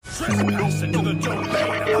You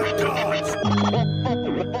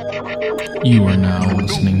are now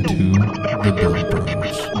listening to The Build Bros.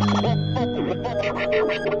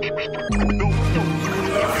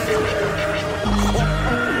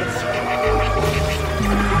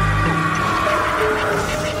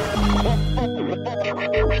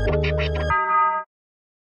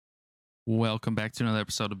 Welcome back to another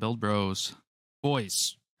episode of Build Bros.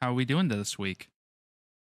 Boys, how are we doing this week?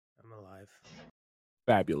 I'm alive.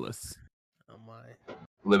 Fabulous. Oh my.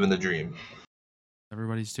 Living the dream.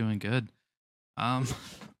 Everybody's doing good.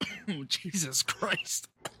 Jesus Christ.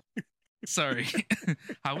 Sorry.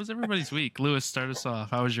 How was everybody's week? Lewis, start us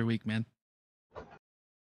off. How was your week, man?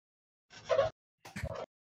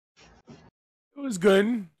 It was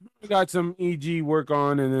good. I got some EG work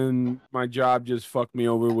on, and then my job just fucked me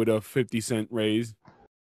over with a 50-cent raise.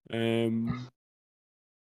 I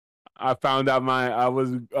found out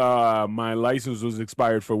my license was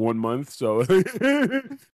expired for 1 month, so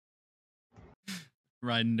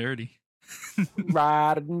Riding dirty.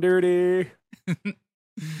 riding dirty.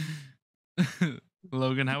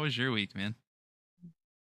 Logan, how was your week, man?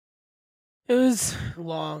 It was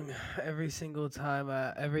long every single time.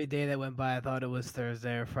 Every day that went by, I thought it was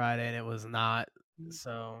Thursday or Friday, and it was not.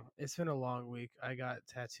 So it's been a long week. I got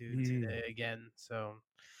tattooed today again, so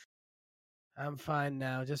I'm fine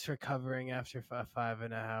now. Just recovering after a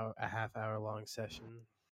half hour long session.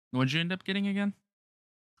 What'd you end up getting again?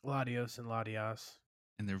 Latios and Latias.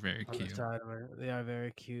 And they're very On the cute. side of it. They are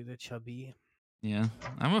very cute. They're chubby. Yeah,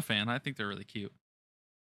 I'm a fan. I think they're really cute.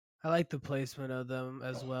 I like the placement of them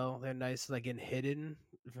as well. They're nice, like and hidden,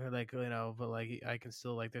 for like but like I can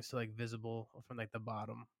still they're still like visible from like the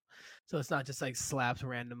bottom, so it's not just like slapped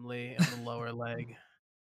randomly on the lower leg.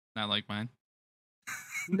 Not like mine.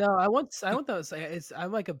 No, I want those.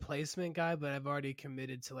 I'm like a placement guy, but I've already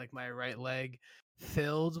committed to like my right leg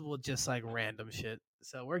filled with just like random shit.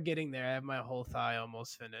 So we're getting there. I have my whole thigh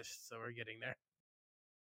almost finished, so we're getting there.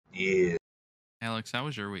 Yeah. Alex, how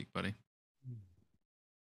was your week, buddy?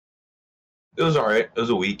 It was alright. It was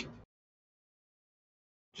a week.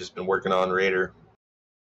 Just been working on Raider.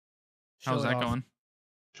 How's that going?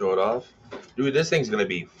 Show it off. Dude, this thing's gonna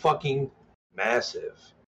be fucking massive.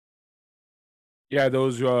 Yeah,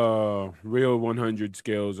 those real 100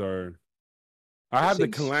 scales are. I have the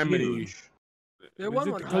This thing's Calamity. huge. They're Is it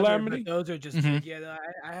 100, the Calamity? but those are just Mhm. yeah.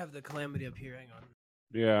 I have the Calamity up here. Hang on.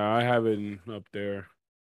 Yeah, I have it up there.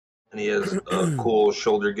 And he has a cool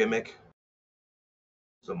shoulder gimmick.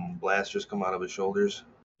 Some blasters come out of his shoulders.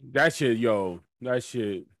 That shit.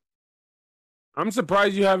 I'm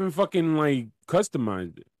surprised you haven't fucking like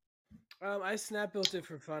customized it. I snap built it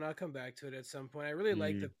for fun. I'll come back to it at some point. I really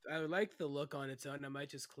like the look on its own. I might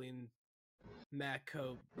just clean matte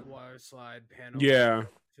coat water slide panel. Yeah.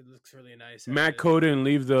 It looks really nice. Matte coat and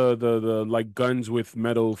leave the like guns with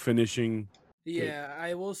metal finishing. Yeah,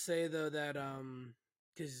 I will say though that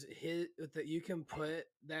because you can put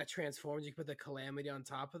that transforms. You can put the Calamity on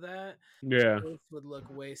top of that. Yeah. Both would look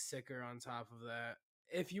way sicker on top of that.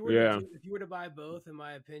 If you were if you were to buy both, in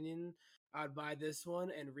my opinion, I'd buy this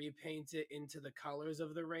one and repaint it into the colors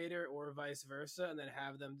of the Raider, or vice versa, and then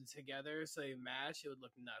have them together so they match. It would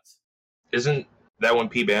look nuts. Isn't that one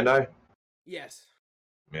P Bandai? Yes,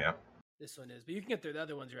 Yeah. this one is, but you can get the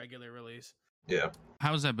other one's regular release. Yeah.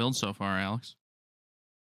 How's that build so far, Alex?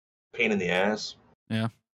 Pain in the ass. Yeah.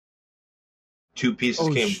 2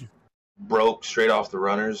 pieces broke straight off the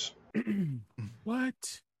runners.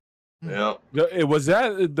 What? Yeah. Was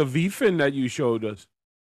that the V-fin that you showed us?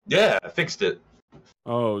 Yeah, I fixed it.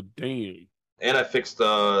 Oh, dang. And I fixed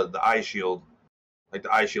the eye shield. Like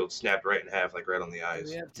the eye shield snapped right in half, like right on the eyes.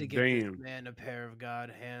 We have to get this man a pair of God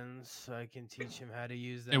hands so I can teach him how to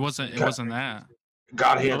use them. It wasn't that.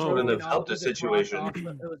 God hands wouldn't have helped the situation. It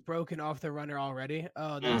was broken off the runner already.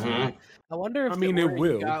 Oh, that's Mhm. right. I wonder if it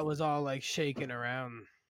will. got was all like shaking around.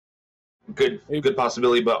 Good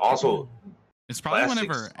possibility, but also It's probably plastics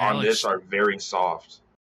whenever on Alex. this are very soft.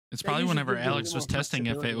 It's That probably usually whenever gives you a Alex was little testing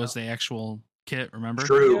if it flexibility, was the actual kit. Remember?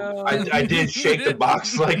 True. Yo. I did shake the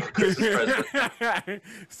box like a Christmas present.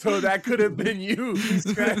 So that could have been you.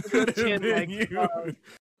 That could have chin been like, you.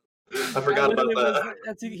 I forgot about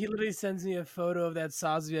that. He literally sends me a photo of that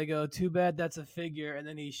Sosby. I go, too bad that's a figure. And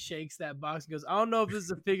then he shakes that box and goes, I don't know if this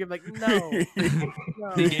is a figure. I'm like, no.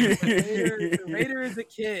 Raider is a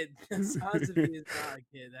kid. Sosby is not a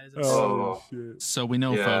kid. That is a Oh. shit. So we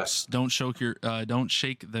know, Yeah. folks, don't shake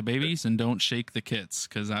the babies and don't shake the kits,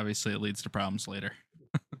 because obviously it leads to problems later.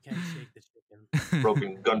 You can't shake the chicken.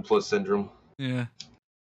 Broken Gunpla syndrome. Yeah.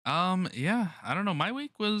 Yeah, I don't know. My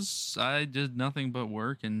week was, I did nothing but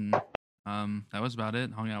work, and that was about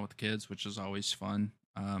it. Hung out with the kids, which is always fun.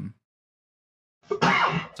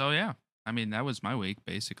 So yeah, I mean that was my week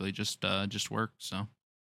basically, just work. So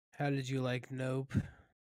How did you like Nope?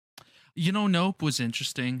 Nope was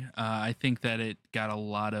interesting. I think that it got a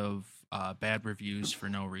lot of bad reviews for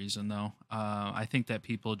no reason though. I think that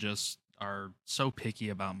people just are so picky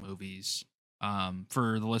about movies.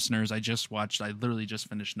 For the listeners, I literally just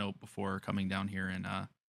finished Nope before coming down here and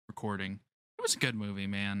recording. It was a good movie,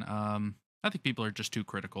 man. I think people are just too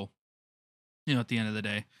critical. At the end of the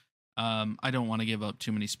day. I don't want to give up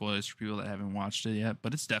too many spoilers for people that haven't watched it yet,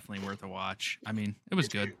 but it's definitely worth a watch. I mean, it was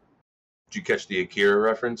good. Did you catch the Akira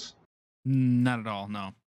reference? Not at all,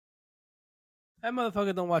 no. That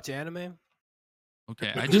motherfucker don't watch anime.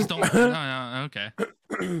 Okay, I just don't. No, okay,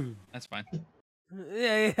 that's fine.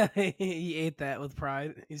 Yeah, he ate that with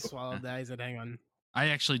pride. He swallowed that. He said, "Hang on." I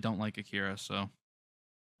actually don't like Akira, so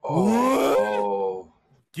Oh,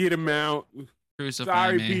 Get him out. crucify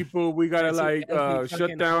Sorry, me. people. We gotta As he shut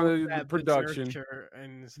fucking down holds the that production. berserk shirt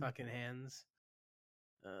in his fucking hands.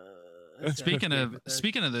 Speaking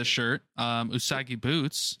of this shirt, Usagi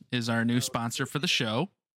Boots is our new sponsor for the show.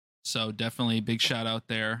 So definitely big shout out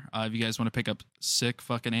there. If you guys want to pick up sick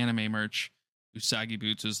fucking anime merch, Usagi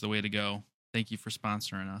Boots is the way to go. Thank you for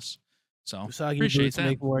sponsoring us. So Usagi appreciate Boots that.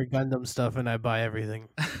 make more Gundam stuff, and I buy everything.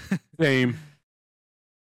 Same.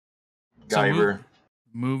 Guyver.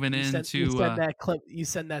 Moving You into send that clip. You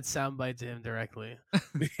send that soundbite to him directly.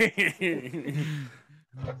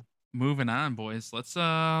 moving on, boys. Let's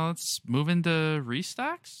move into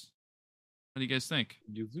restocks. What do you guys think?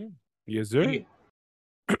 Yes, sir. Yeah.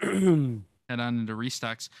 Head on into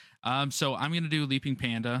restocks. So I'm gonna do Leaping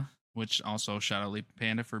Panda, which also shout out Leaping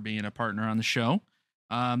Panda for being a partner on the show.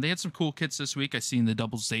 They had some cool kits this week. I seen the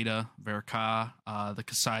Double Zeta Verka, the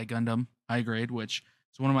Kasai Gundam high grade, which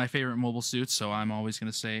is one of my favorite mobile suits. So I'm always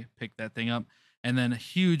gonna say pick that thing up. And then a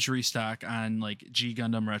huge restock on like G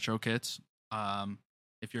Gundam retro kits.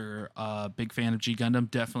 If you're a big fan of G Gundam,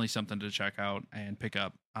 definitely something to check out and pick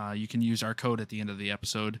up. You can use our code at the end of the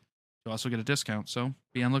episode to also get a discount. So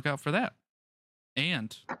be on lookout for that.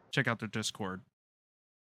 And check out their Discord.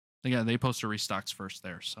 They post their restocks first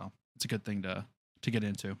there, so it's a good thing to get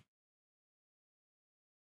into.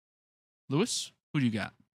 Lewis, who do you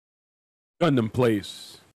got? Gundam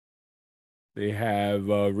Place. They have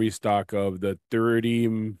a restock of the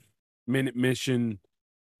 30-minute mission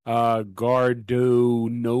Gardo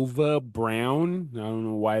Nova Brown. I don't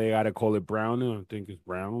know why they gotta call it brown. I think it's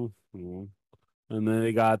brown. And then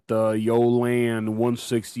they got the Yolan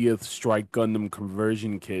 160th Strike Gundam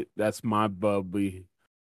conversion kit. That's my bubby,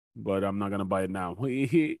 but I'm not gonna buy it now.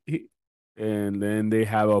 And then they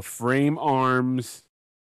have a frame arms.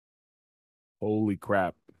 Holy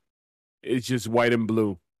crap. It's just white and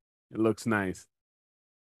blue. It looks nice.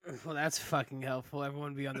 Well, that's fucking helpful.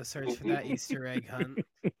 Everyone be on the search for that Easter egg hunt.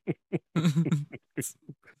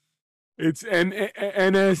 It's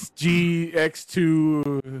NSG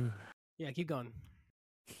X2. Yeah, keep going.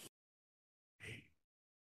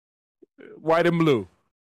 White and blue.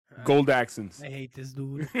 Gold I accents. hate this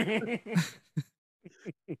dude.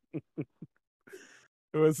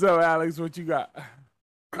 What's up, Alex? What you got?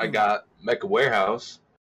 I got Mecha Warehouse.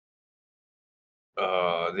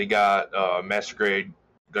 They got Master Grade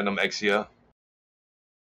Gundam Exia,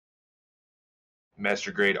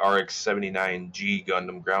 Master Grade RX 79G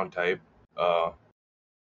Gundam Ground Type.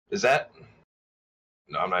 Is that?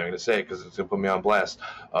 No, I'm not even gonna say it because it's gonna put me on blast.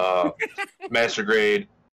 Master Grade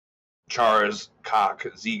Char's Cock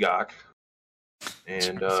Zegok,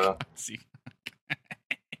 and a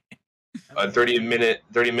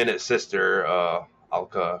 30-minute sister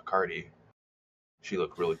Alka Cardi. She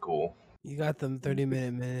looked really cool. You got them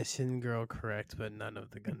 30-minute mission girl correct, but none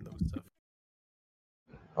of the Gundam stuff.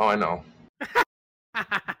 Oh, I know.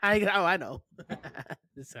 I know.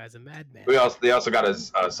 This guy's a madman. They also got a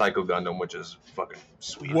Psycho Gundam, which is fucking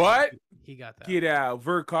sweet. What? He got that. Get out.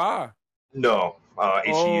 Verka. No,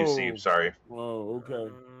 HEUC. Oh. Sorry. Oh,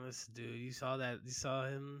 okay. This dude, you saw that? You saw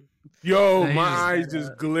him? Yo, Hey, my you just eyes gotta- just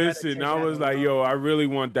you glisten. gotta I check was that like, out. yo, I really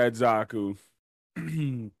want that Zaku.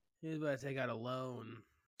 He was about to take out a loan.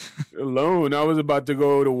 Alone, I was about to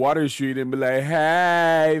go to Water Street and be like,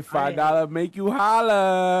 hey, $5 make you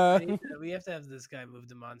holla. We have to have this guy move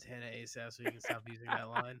to Montana ASAP so he can stop using that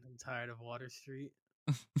line. I'm tired of Water Street.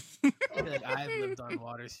 I feel like I've lived on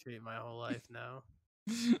Water Street my whole life now.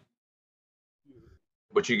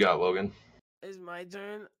 What you got, Logan? It's my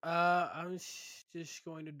turn. I'm just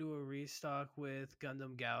going to do a restock with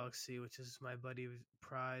Gundam Galaxy, which is my buddy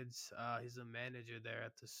Pride's. He's a manager there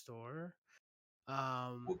at the store.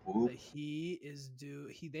 Whoop, whoop. He is due.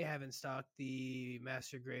 They haven't stocked the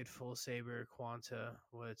Master Grade Full Saber Quanta,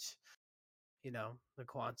 which the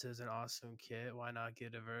Quanta is an awesome kit. Why not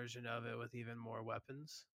get a version of it with even more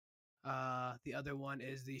weapons? The other one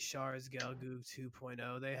is the Shar's Gelgoog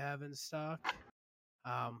 2.0 they have in stock,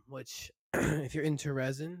 which if you're into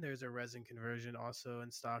resin, there's a resin conversion also in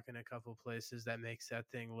stock in a couple places that makes that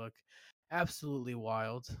thing look absolutely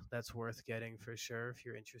wild. That's worth getting for sure if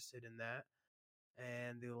you're interested in that.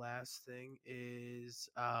 And the last thing is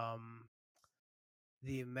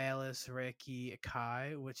the Malus Reiki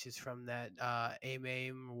Kai, which is from that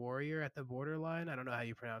Aim Warrior at the borderline. I don't know how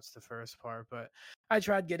you pronounce the first part, but I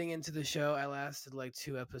tried getting into the show. I lasted like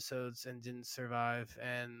 2 episodes and didn't survive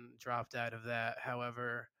and dropped out of that.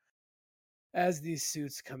 However, as these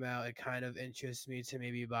suits come out, it kind of interests me to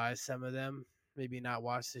maybe buy some of them. Maybe not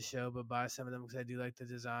watch the show, but buy some of them because I do like the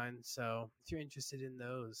design. So if you're interested in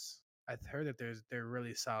those, I've heard that they're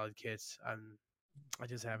really solid kits. I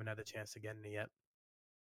just haven't had the chance to get any yet.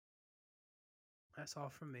 That's all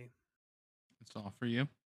from me. That's all for you.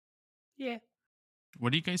 Yeah.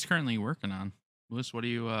 What are you guys currently working on? Lewis, what do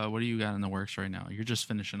you got in the works right now? You're just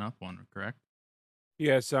finishing up one, correct?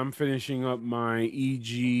 Yes, I'm finishing up my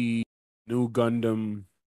EG New Gundam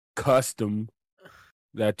custom.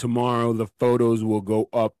 That tomorrow the photos will go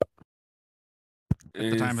up.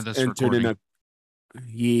 At the time of It's this entered recording.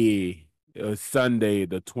 Sunday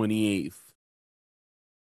the 28th.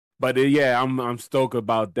 But yeah, I'm stoked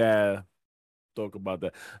about that.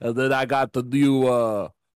 Then I got the new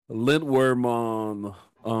lintworm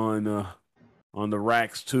on the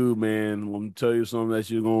racks too, man. Let me tell you something, that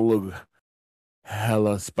shit's gonna look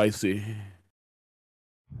hella spicy.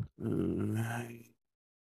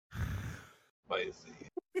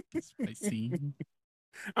 Spicy.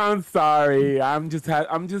 I'm sorry. I'm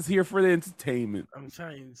just here for the entertainment. I'm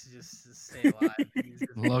trying to just stay alive.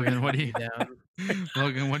 Logan, what are you down?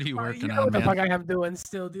 Logan, what are you working you know on, what the man? fuck I'm doing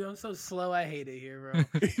still, dude? I'm so slow. I hate it here,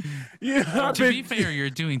 bro. Yeah, To be fair, you're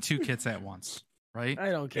doing 2 kits at once, right? I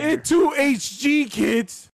don't care. And 2 HG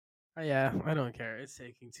kits. Yeah, I don't care. It's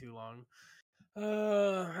taking too long.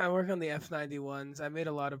 I work on the F91s. I made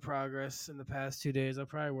a lot of progress in the past 2 days. I'll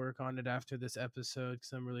probably work on it after this episode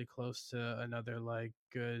because I'm really close to another like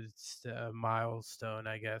good milestone,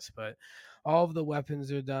 I guess. But all of the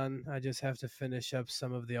weapons are done. I just have to finish up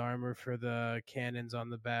some of the armor for the cannons on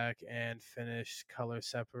the back and finish color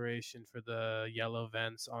separation for the yellow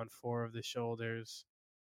vents on 4 of the shoulders,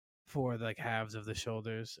 4 like halves of the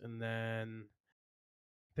shoulders, and then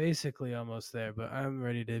basically almost there, but I'm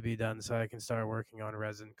ready to be done so I can start working on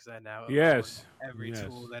resin because I now own every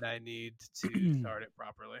tool that I need to start it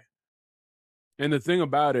properly. And the thing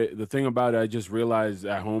about it, I just realized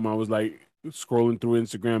at home, I was like scrolling through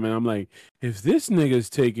Instagram and I'm like, if this nigga's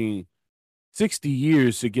taking 60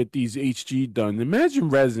 years to get these HG done, imagine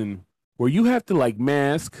resin where you have to like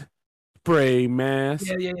mask, spray, mask,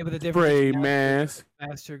 yeah, but the difference spray, mask.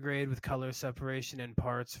 Master grade with color separation and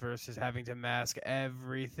parts versus having to mask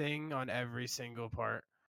everything on every single part.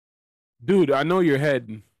 Dude, I know your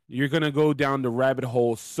head. You're gonna go down the rabbit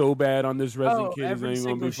hole so bad on this resin kit. It's not even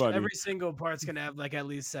gonna be funny. Every single part's gonna have like at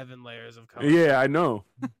least 7 layers of color. Yeah, I know.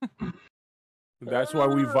 That's why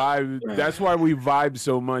we vibe. That's why we vibe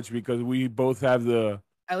so much, because we both have the.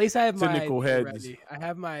 At least I have my cynical idea heads. ready. I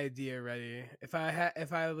have my idea ready. If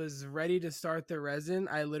I was ready to start the resin,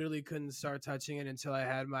 I literally couldn't start touching it until I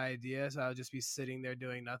had my idea. So I would just be sitting there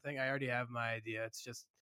doing nothing. I already have my idea. It's just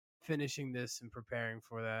finishing this and preparing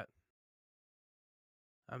for that.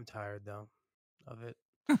 I'm tired though of it.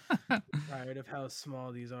 Tired of how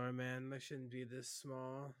small these are, man. They shouldn't be this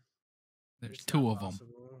small. There's It's 2 not of them.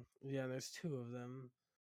 possible. Yeah, there's 2 of them.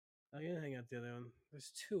 I'm gonna hang out the other one.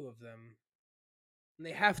 There's 2 of them. And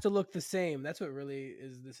they have to look the same. That's what really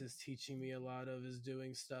is. This is teaching me a lot of, is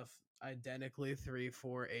doing stuff identically 3,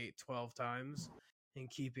 4, 8, 12 times and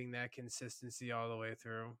keeping that consistency all the way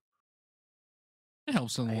through. It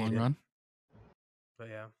helps in the long run. But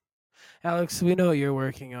yeah. Alex, we know what you're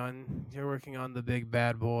working on. You're working on the big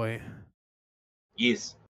bad boy.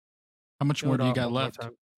 Yes. How much more do you got left?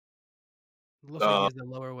 Looks like he has the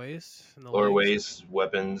lower waist. And the Lower legs. waist,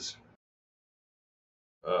 weapons.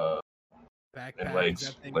 Backpack. And legs.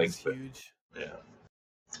 That thing Legs, is huge. Yeah.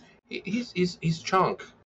 He's chunk.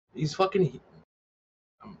 He's fucking.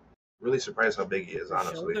 I'm really surprised how big he is,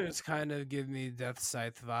 honestly. Shoulders kind of give me Death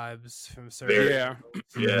Scythe vibes from Very. certain.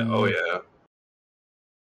 Yeah. Oh yeah.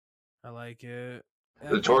 I like it.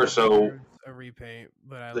 The torso. A repaint,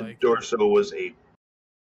 but I the like torso was a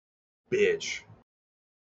bitch.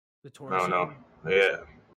 The torso. I don't know. Yeah.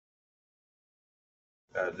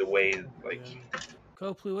 The way, like.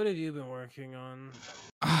 Copley, what have you been working on?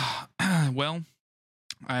 Well,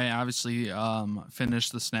 I obviously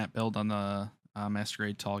finished the snap build on the Master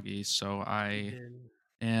Grade Tall Geese. So I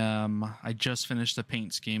And I just finished the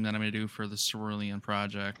paint scheme that I'm going to do for the Cerulean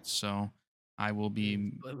project. So I will be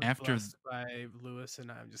it was after. blessed by Lewis,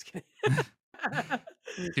 and I'm just kidding.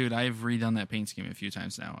 Dude, I've redone that paint scheme a few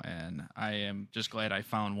times now, and I am just glad I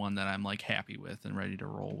found one that I'm like happy with and ready to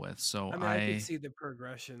roll with. So I mean, I could see the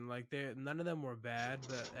progression. Like, none of them were bad,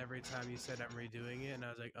 but every time you said I'm redoing it, and I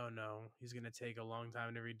was like, oh no, he's gonna take a long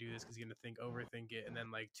time to redo this because he's gonna overthink it, and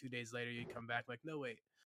then like 2 days later, you come back like, no wait,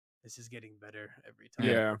 this is getting better every time.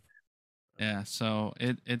 Yeah. Yeah, so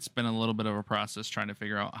it's been a little bit of a process trying to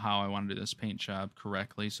figure out how I want to do this paint job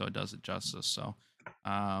correctly so it does it justice. So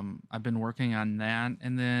I've been working on that,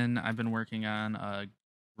 and then I've been working on a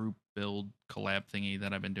group build collab thingy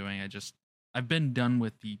that I've been doing. I've been done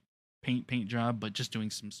with the paint job, but just doing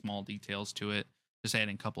some small details to it, just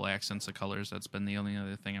adding a couple accents of colors. That's been the only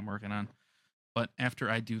other thing I'm working on. But after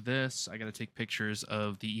I do this, I got to take pictures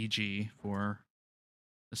of the EG for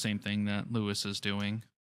the same thing that Lewis is doing,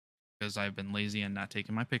 because I've been lazy and not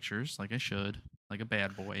taking my pictures like I should, like a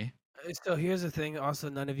bad boy. So here's the thing. Also,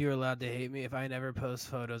 none of you are allowed to hate me. If I never post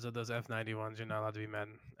photos of those F91s, you're not allowed to be mad.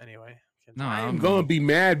 Anyway, No, I'm gonna be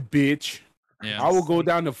mad, bitch. Yeah. I will go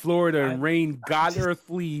down to Florida and I'm rain god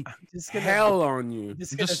earthly hell on you. I'm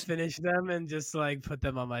just gonna finish them and just like put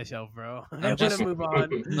them on my shelf, bro. I I'm want just- to move on.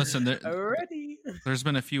 Listen, already. there's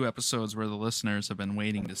been a few episodes where the listeners have been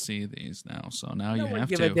waiting to see these now, so now you No one have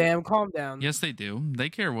give to. a damn. Calm down. Yes, they do. They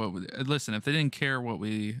care what. Listen, if they didn't care what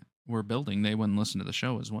we were building, they wouldn't listen to the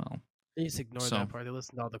show as well. They just ignore So- that part. They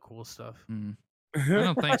listen to all the cool stuff. I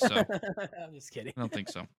don't think so. I'm just kidding. I don't think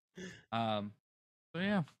so. So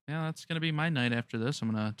yeah, that's gonna be my night after this. I'm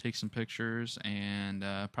gonna take some pictures and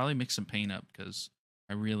probably mix some paint up because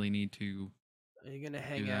I really need to Are you gonna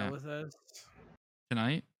hang that. out with us?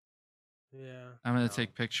 tonight. Yeah. I'm gonna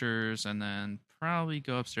take pictures and then probably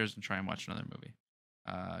go upstairs and try and watch another movie.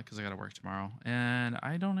 Because I gotta work tomorrow, and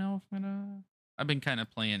I don't know if I'm gonna. I've been kind of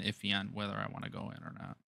playing iffy on whether I want to go in or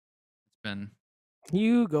not. It's been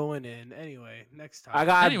You going in anyway? Next time. I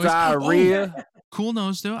got Anyways, diarrhea. cool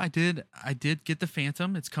nose though. I did get the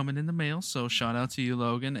Phantom. It's coming in the mail. So shout out to you,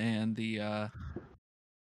 Logan, and the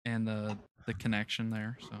connection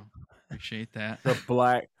there. So appreciate that.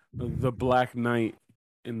 The black knight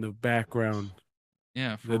in the background.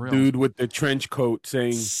 Yeah, for The real. dude with the trench coat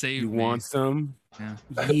saying, Saved "You me. want some?" Yeah.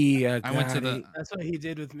 Yeah, I went to got the. That's what he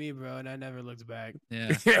did with me, bro, and I never looked back.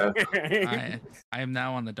 Yeah. it. I am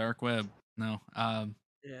now on the dark web. No.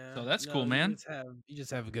 Yeah. So that's cool, man. You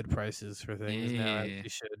just have good prices for things now, as Yeah. you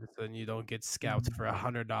should, so then you don't get scalped for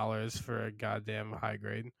 $100 for a goddamn high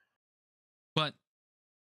grade. But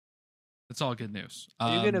it's all good news.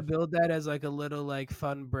 Are you gonna build that as like a little like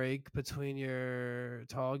fun break between your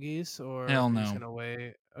tall geese, or Hell you're just no. gonna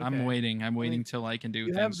wait? I'm Okay. waiting. I'm waiting till I can do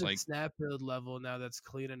You have things the like snap build level now that's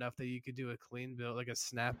clean enough that you could do a clean build, like a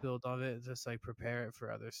snap build of it, just like prepare it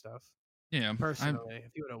for other stuff. yeah. Personally,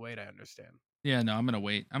 if you want to wait, I understand. Yeah, no, I'm gonna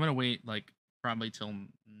wait. I'm gonna wait like probably till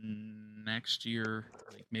next year,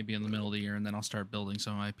 like maybe in the middle of the year, and then I'll start building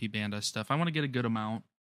some of my P Banda stuff. I want to get a good amount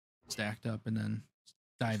stacked up and then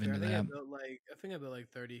dive into that. I think I built like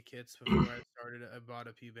 30 kits before I started. I bought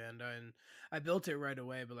a P Banda and I built it right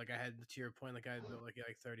away, but like I had, to your point, like I had built like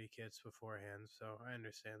 30 kits beforehand, so I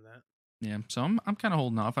understand that. Yeah, so I'm kind of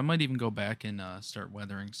holding off. I might even go back and start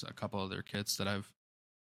weathering a couple other kits that I've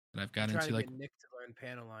got Try into. to Like get Nick to learn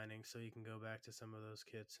panel lining so you can go back to some of those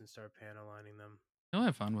kits and start panel lining them. he'll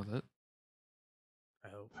have fun with it. I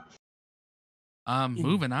hope.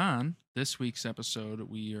 Moving on. This week's episode,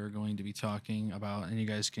 we are going to be talking about, and you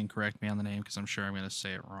guys can correct me on the name because I'm sure I'm going to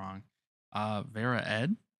say it wrong. Vera Ed,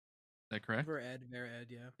 is that correct? Vera Ed,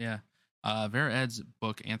 yeah. Yeah. Vera Ed's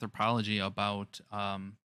book Anthropology about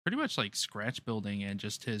pretty much like scratch building and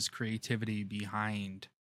just his creativity behind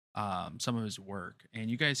some of his work.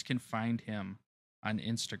 And you guys can find him on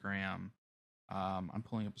Instagram. I'm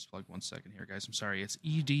pulling up his plug 1 second here, guys. I'm sorry. It's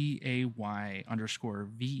EDAY_VER.ED.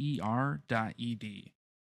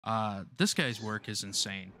 This guy's work is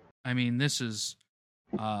insane. I mean, this is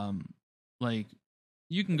like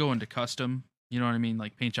you can go into custom, you know what I mean,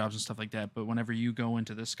 like paint jobs and stuff like that. But whenever you go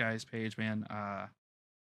into this guy's page, man, I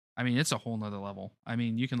mean, it's a whole nother level. I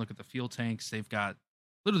mean, you can look at the fuel tanks. They've got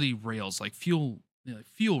literally rails, like fuel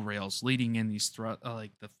rails leading in these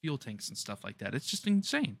like the fuel tanks and stuff like that. It's just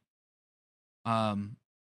insane. I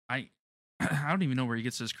don't even know where he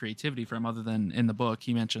gets his creativity from, other than in the book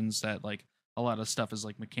he mentions that like a lot of stuff is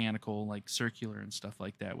like mechanical, like circular and stuff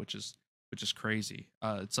like that, which is crazy.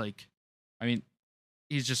 It's like, I mean,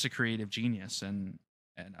 he's just a creative genius, and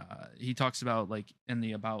he talks about like in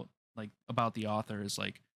the about the author is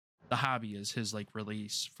like the hobby is his like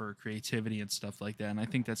release for creativity and stuff like that. And I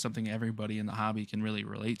think that's something everybody in the hobby can really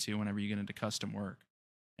relate to whenever you get into custom work.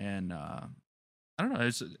 And I don't know,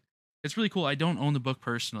 it's really cool. I don't own the book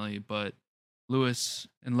personally, but Lewis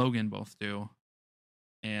and Logan both do.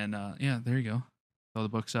 And yeah, there you go. Throw the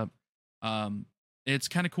book's up. It's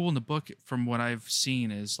kind of cool in the book. From what I've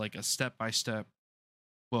seen, is like a step by step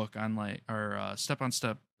book on like or step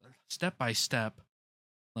by step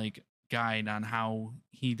like guide on how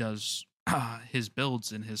he does his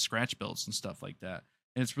builds and his scratch builds and stuff like that.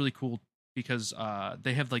 And it's really cool because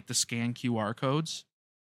they have like the scan QR codes,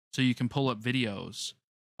 so you can pull up videos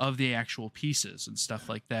of the actual pieces and stuff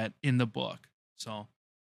like that in the book. So,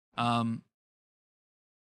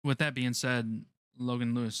 with that being said,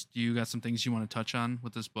 Logan, Lewis, do you got some things you want to touch on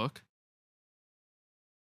with this book?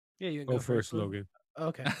 Yeah, you can Go first, Luke. Logan.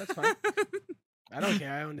 Okay, that's fine. I don't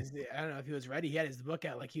care. I don't know if he was ready. He had his book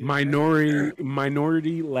out like he was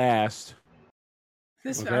Minority last.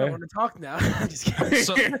 This I don't want to talk now. I'm just kidding.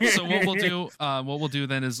 So what we'll do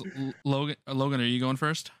then is Logan, are you going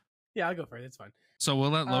first? Yeah, I'll go first. It's fine. So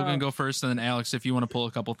we'll let Logan go first, and then Alex, if you want to pull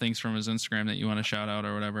a couple things from his Instagram that you want to shout out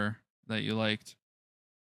or whatever that you liked,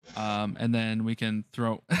 and then we can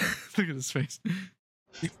throw. Look at his face.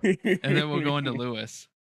 And then we'll go into Lewis.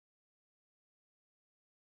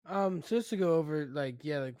 So just to go over like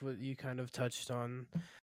what you kind of touched on.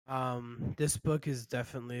 This book is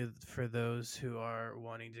definitely for those who are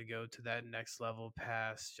wanting to go to that next level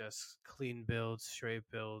past just clean builds, straight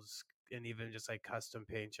builds, and even just like custom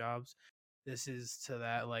paint jobs. This is to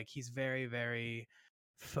that, like he's very, very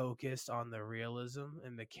focused on the realism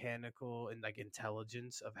and mechanical and like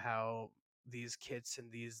intelligence of how these kits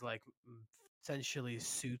and these like essentially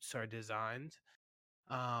suits are designed.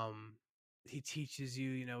 Um, he teaches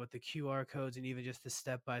you, with the QR codes and even just the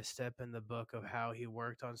step by step in the book of how he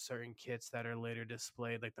worked on certain kits that are later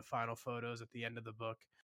displayed, like the final photos at the end of the book.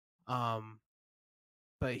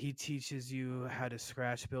 But he teaches you how to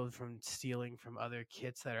scratch build from stealing from other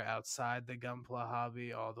kits that are outside the Gunpla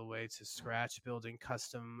hobby, all the way to scratch building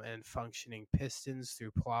custom and functioning pistons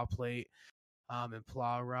through plow plate and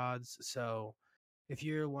plow rods. So if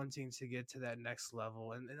you're wanting to get to that next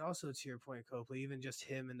level, and also to your point, Copley, even just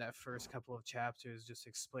him in that first couple of chapters, just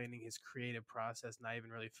explaining his creative process, not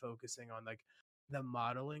even really focusing on like the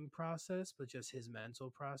modeling process, but just his mental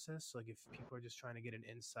process. So, like if people are just trying to get an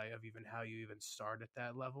insight of even how you even start at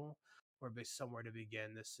that level or somewhere to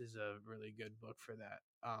begin, this is a really good book for that.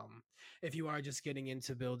 If you are just getting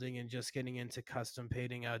into building and just getting into custom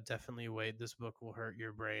painting, I would definitely wait. This book will hurt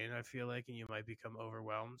your brain, I feel like, and you might become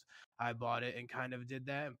overwhelmed. I bought it and kind of did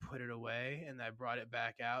that and put it away, and I brought it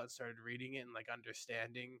back out and started reading it and like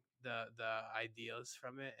understanding the ideas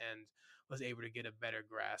from it, and was able to get a better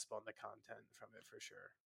grasp on the content from it for sure.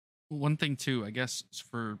 One thing too, I guess,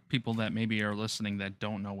 for people that maybe are listening that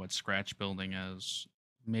don't know what scratch building is,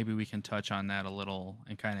 maybe we can touch on that a little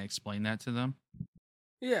and kind of explain that to them.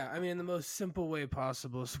 Yeah, I mean, the most simple way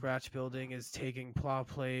possible, scratch building is taking plow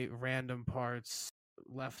plate, random parts,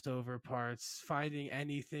 leftover parts, finding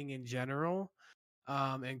anything in general,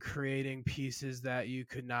 and creating pieces that you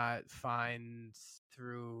could not find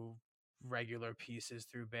through regular pieces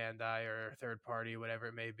through Bandai or third party, whatever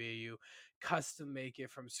it may be. You custom make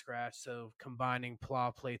it from scratch. So combining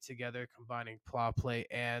plow plate together, combining plow plate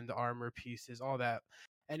and armor pieces, all that,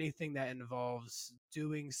 anything that involves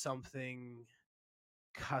doing something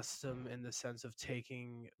custom in the sense of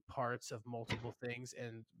taking parts of multiple things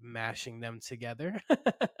and mashing them together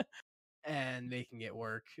and making it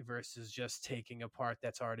work versus just taking a part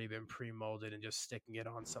that's already been pre-molded and just sticking it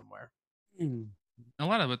on somewhere. A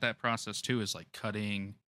lot of what that process too is like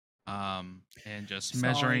cutting and just Sawing,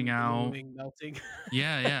 measuring out gluing, melting.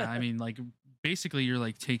 yeah I mean, like basically you're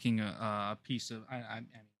like taking a piece of I mean,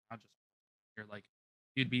 I'll just you're like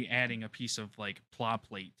you'd be adding a piece of like plow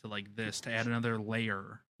plate to like this to add another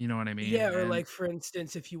layer, you know what I mean? Yeah, or like for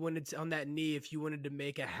instance, if you wanted to, on that knee, if you wanted to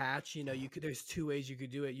make a hatch, you could, there's two ways you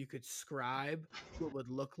could do it. You could scribe what would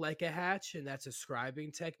look like a hatch, and that's a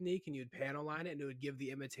scribing technique, and you'd panel line it and it would give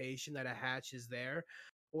the imitation that a hatch is there.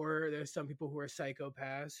 Or there's some people who are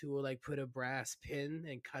psychopaths who will like put a brass pin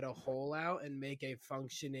and cut a hole out and make a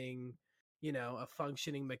functioning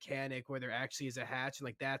mechanic where there actually is a hatch, and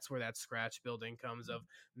like that's where that scratch building comes of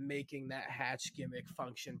making that hatch gimmick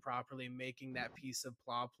function properly, making that piece of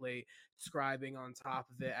plow plate, scribing on top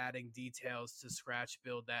of it, adding details to scratch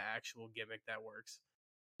build that actual gimmick that works.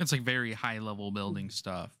 It's like very high level building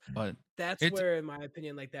stuff, but that's where, in my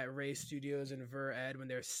opinion, like that Ray Studios and Ver Ed, when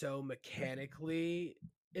they're so mechanically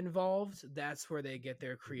involved, that's where they get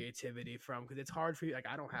their creativity from, because it's hard for you, like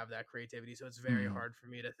I don't have that creativity, so it's very hard for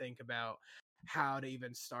me to think about how to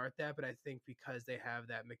even start that. But I think because they have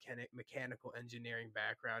that mechanical engineering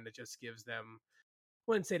background, it just gives them, I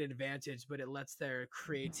wouldn't say an advantage, but it lets their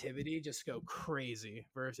creativity just go crazy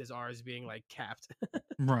versus ours being like capped.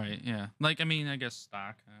 Right. Yeah. Like, I mean, I guess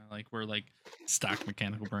stock. Like, we're like stock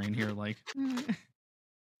mechanical brain here. Like,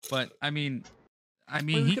 but I mean,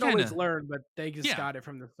 We he could kind always of, learn, but they just yeah. got it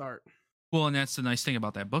from the start. Well, and that's the nice thing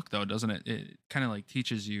about that book, though, doesn't it? It kind of like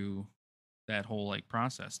teaches you that whole like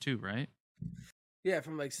process too, right? Yeah,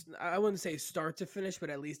 from like I wouldn't say start to finish, but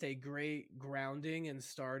at least a great grounding and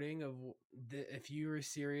starting of if you were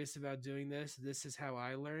serious about doing this, this is how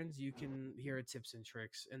I learned. You can hear tips and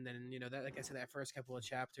tricks, and then that, like I said, that first couple of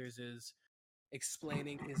chapters is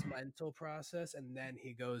explaining his mental process, and then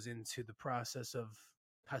he goes into the process of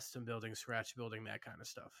custom building, scratch building, that kind of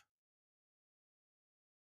stuff.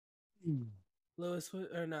 Lewis,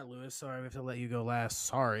 or not Lewis? Sorry, we have to let you go last.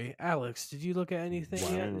 Sorry, Alex. Did you look at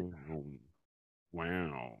anything yet?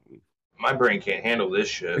 Wow. My brain can't handle this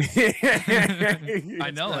shit.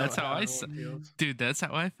 I know. That's how I dude. That's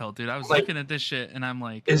how I felt, dude. I was looking at this shit, and I'm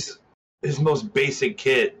like, his most basic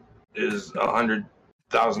kit is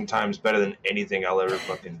 100,000 times better than anything I'll ever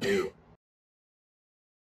fucking do.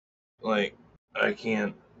 Like, I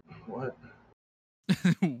can't. What?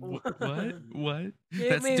 What?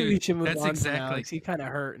 Yeah, maybe we should move on from Alex. He's kind of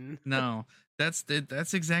hurting. No, that's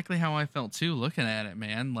exactly how I felt too. Looking at it,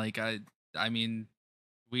 man. Like I mean,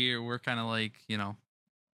 we're kind of like,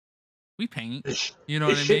 we paint. You know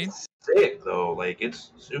what I mean? Sick though. Like,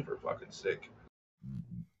 it's super fucking sick.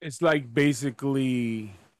 It's like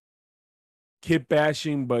basically kit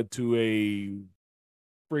bashing, but to a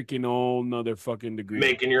freaking all nother fucking degree.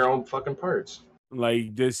 Making your own fucking parts.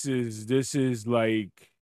 Like this is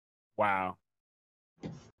like, wow.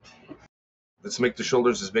 Let's make the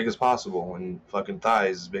shoulders as big as possible and fucking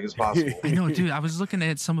thighs as big as possible. I know, dude. I was looking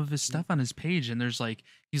at some of his stuff on his page, and there's like,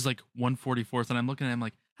 he's like 1/44th, and I'm looking at him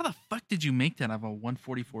like, how the fuck did you make that out of a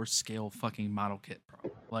 1/44 scale fucking model kit,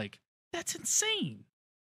 bro? Like, that's insane.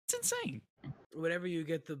 It's insane. Whenever you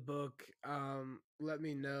get the book, let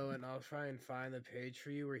me know, and I'll try and find the page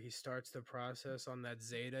for you where he starts the process on that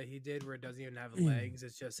Zeta he did, where it doesn't even have legs;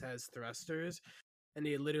 it just has thrusters. And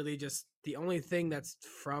he literally just, the only thing that's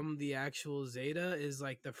from the actual Zeta is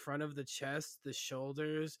like the front of the chest, the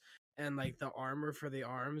shoulders, and like the armor for the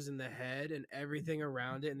arms and the head, and everything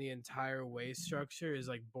around it, and the entire waist structure is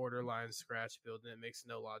like borderline scratch build, and it makes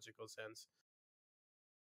no logical sense.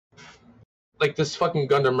 Like, this fucking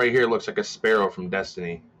Gundam right here looks like a sparrow from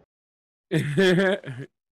Destiny. Yeah,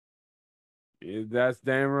 that's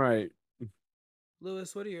damn right.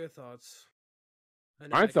 Lewis, what are your thoughts?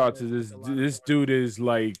 My thoughts is this dude is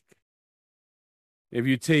like, if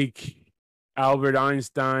you take Albert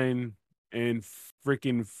Einstein and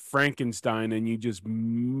freaking Frankenstein and you just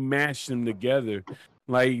mash them together,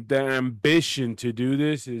 like the ambition to do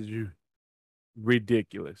this is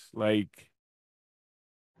ridiculous. Like,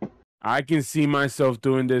 I can see myself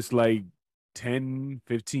doing this like 10,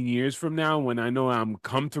 15 years from now when I know I'm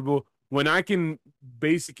comfortable, when I can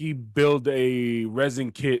basically build a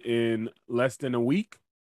resin kit in less than a week.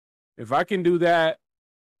 If I can do that,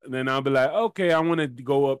 then I'll be like, okay, I want to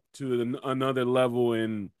go up to another level,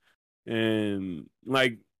 and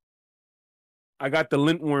like, I got the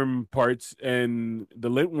lintworm parts, and the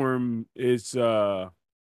lintworm is the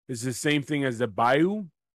same thing as the bayou.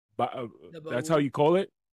 That's how you call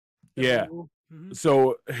it. Yeah. Mm-hmm.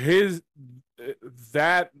 So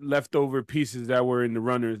that leftover pieces that were in the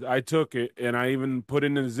runners, I took it and I even put it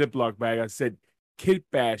in a Ziploc bag. I said, kit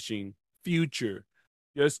bashing future,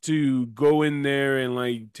 just to go in there and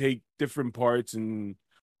like take different parts and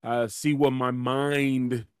see what my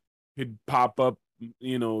mind could pop up,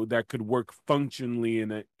 that could work functionally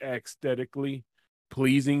and aesthetically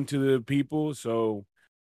pleasing to the people. So,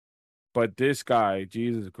 but this guy,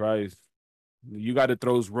 Jesus Christ, you got to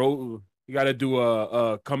you got to do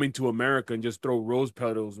a Coming to America and just throw rose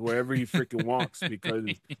petals wherever he freaking walks, because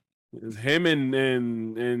him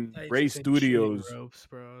and Ray Studios, ropes,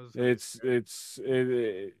 bro. It's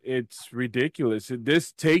ridiculous.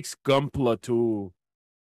 This takes Gunpla to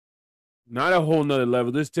not a whole nother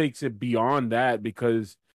level. This takes it beyond that,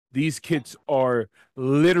 because these kits are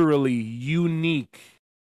literally unique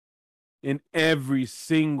in every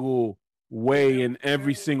single way, in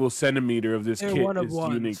every single centimeter of this kit is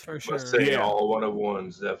unique. For sure. All one of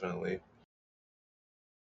ones, definitely.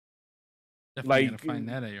 Definitely gonna find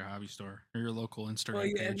that at your hobby store or your local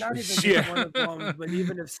Instagram page. Not even one of them, but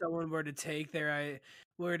even if someone were to take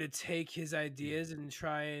his ideas and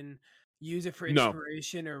try and use it for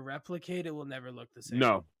inspiration or replicate, it will never look the same.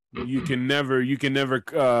 No, You can never He copy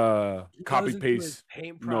goes into his paste.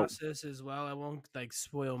 paint No. process as well. I won't like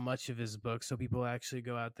spoil much of his book, so people actually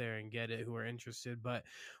go out there and get it who are interested. But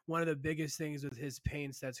one of the biggest things with his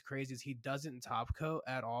paints that's crazy is he doesn't top coat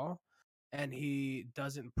at all, and he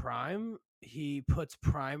doesn't prime. He puts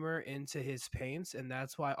primer into his paints, and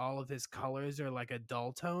that's why all of his colors are like a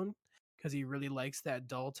dull tone. Because he really likes that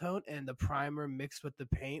dull tone, and the primer mixed with the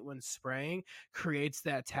paint when spraying creates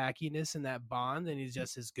that tackiness and that bond, and he's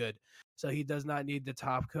just as good. So he does not need the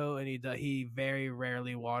top coat, and he very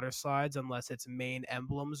rarely water slides unless it's main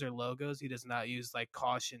emblems or logos. He does not use like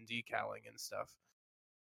caution decaling and stuff.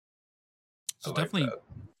 So I like definitely, that.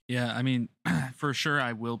 yeah. I mean, for sure,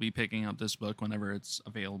 I will be picking up this book whenever it's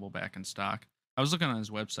available back in stock. I was looking on his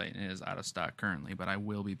website and it is out of stock currently, but I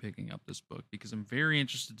will be picking up this book because I'm very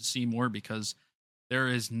interested to see more because there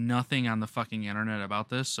is nothing on the fucking internet about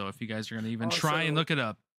this. So if you guys are gonna even try and Also, look it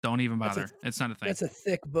up, don't even that's a- bother. It's not a thing. That's a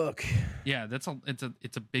thick book. Yeah, it's a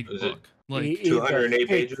big Is it book. Like It's a 208 thick-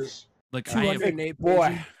 pages. like Two I hundred have, and eight boy.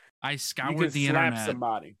 pages. I You scoured can the slap internet.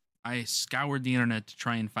 somebody. I scoured the internet to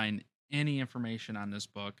try and find any information on this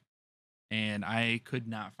book, and I could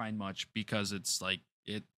not find much because it's like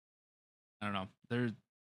it. I don't know. There's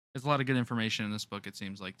a lot of good information in this book. It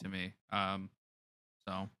seems like to me. So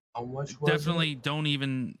How much was definitely it? don't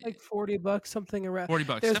even Like $40, something around.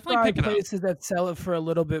 $40. There's Definitely probably pick it up. places that sell it for a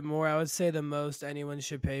little bit more. I would say the most anyone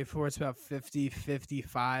should pay for it's about 50,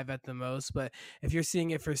 55 at the most. But if you're seeing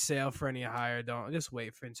it for sale for any higher, don't just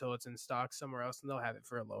wait for until it's in stock somewhere else, and they'll have it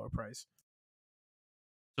for a lower price.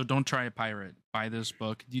 So don't try a pirate. Buy this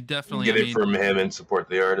book. You definitely Get it from him and support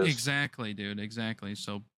the artist. Exactly, dude. Exactly.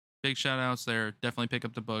 So big shout outs there. Definitely pick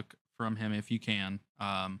up the book from him if you can.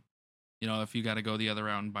 If you got to go the other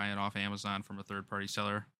route and buy it off Amazon from a third party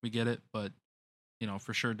seller, we get it. But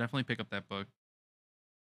for sure, definitely pick up that book.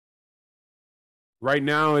 Right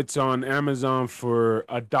now, it's on Amazon for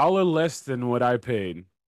 $1 less than what I paid.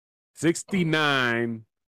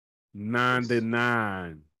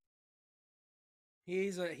 $69.99.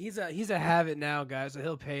 He's a have it now, guys. So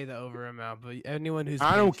he'll pay the over amount. But anyone who's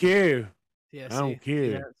I don't care. Yeah, I don't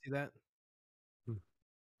care. See that?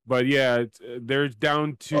 But yeah, there's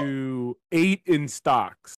down to 8 in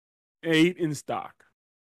stocks. 8 in stock.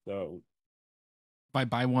 So If I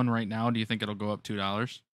buy one right now, do you think it'll go up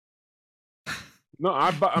 $2? no,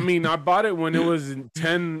 I bought it when it was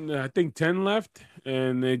 10. I think 10 left,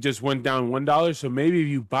 and it just went down $1. So maybe if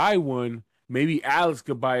you buy one, maybe Alex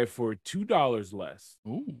could buy it for $2 less.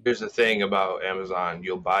 Ooh. Here's the thing about Amazon: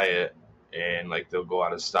 you'll buy it, and like they'll go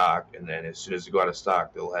out of stock, and then as soon as they go out of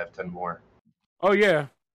stock, they'll have 10 more. Oh yeah,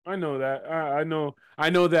 I know that. I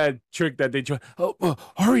know that trick that they try. Oh,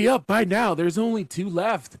 hurry up! Buy now. There's only 2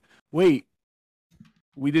 left. Wait,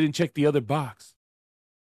 we didn't check the other box.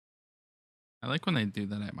 I like when they do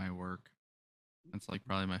that at my work. That's like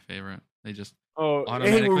probably my favorite. They just Hey, we're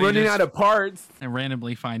automatically running just- out of parts. and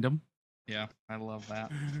randomly find them. Yeah, I love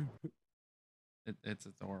that. It's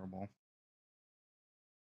horrible.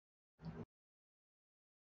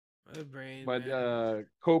 My brain, But man.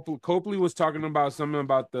 Copley was talking about something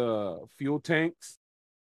about the fuel tanks,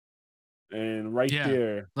 and right Yeah.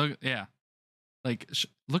 there, Look, yeah, like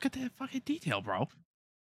look at that fucking detail, bro.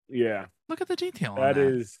 yeah, Look at the detail on that that.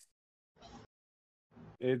 is.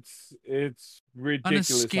 It's On ridiculous.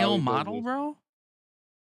 a how scale he does model, this. bro.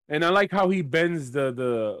 And I like how he bends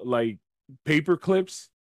the like paper clips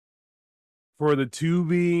for the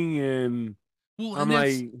tubing, and Well, I'm and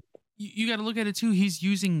that's, like, you got to look at it too. He's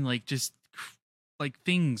using like just like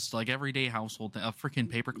things like everyday household, a freaking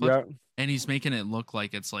paperclip, yeah, and he's making it look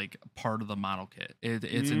like it's like part of the model kit.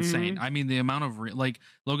 It's insane. I mean, the amount of like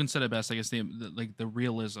Logan said it best. I guess the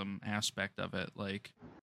realism aspect of it, like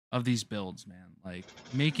of these builds, man, like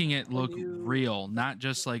making it look real, not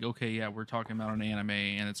just like, okay, yeah, we're talking about an anime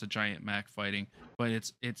and it's a giant mech fighting, but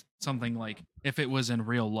it's something like if it was in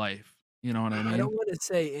real life. You know what I mean? I don't want to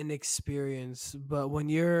say inexperience, but when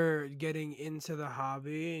you're getting into the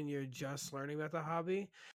hobby and you're just learning about the hobby,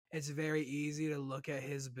 it's very easy to look at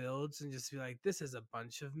his builds and just be like, this is a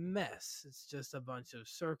bunch of mess. It's just a bunch of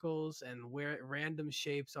circles and random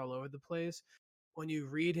shapes all over the place. When you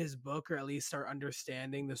read his book, or at least start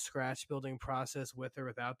understanding the scratch building process with or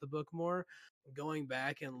without the book more, going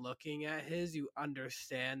back and looking at his, you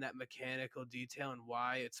understand that mechanical detail and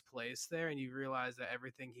why it's placed there, and you realize that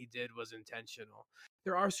everything he did was intentional.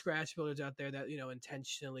 There are scratch builders out there that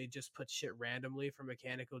intentionally just put shit randomly for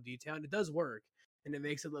mechanical detail, and it does work and it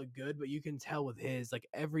makes it look good, but you can tell with his, like,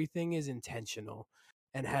 everything is intentional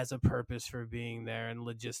and has a purpose for being there and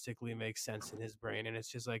logistically makes sense in his brain. And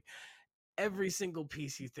it's just like, every single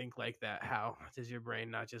piece you think like that. How does your brain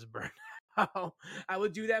not just burn out? I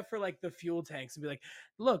would do that for like the fuel tanks and be like,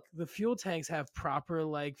 look, the fuel tanks have proper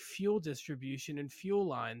like fuel distribution and fuel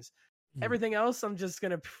lines. Everything else, I'm just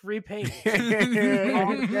gonna repaint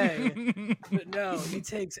all day. But no, he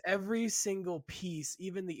takes every single piece,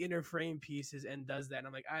 even the inner frame pieces, and does that. And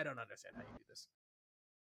I'm like, I don't understand how you do this.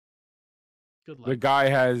 Good luck. The guy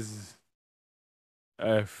has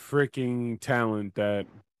a freaking talent that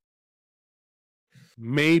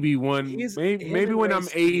maybe when I'm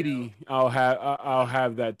 80, I'll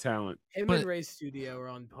have that talent. Him and Ray Studio are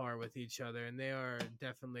on par with each other, and they are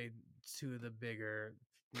definitely two of the bigger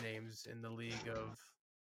names in the league of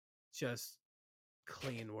just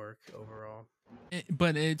clean work overall.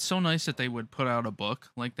 But it's so nice that they would put out a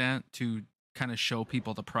book like that to kind of show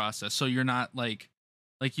people the process. So you're not like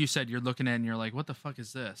you said, you're looking at it and you're like, what the fuck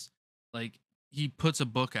is this? Like, he puts a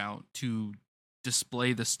book out to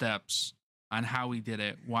display the steps on how he did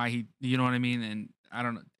it, why he, you know what I mean? And I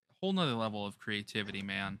don't know, whole nother level of creativity,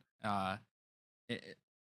 man.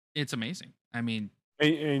 It's amazing. I mean,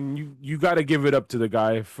 and you got to give it up to the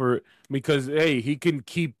guy because hey, he can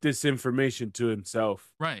keep this information to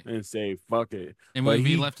himself, right? And say fuck it, and we'd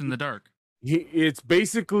be left in the dark. It's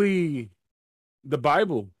basically the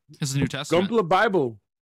Bible. It's the New Testament. Gunpla Bible.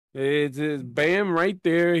 It's bam right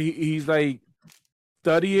there. He's like,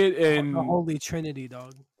 study it and the Holy Trinity,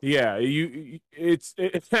 dog. Yeah,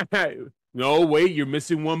 no, wait, you're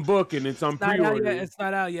missing one book and it's on pre-order. It's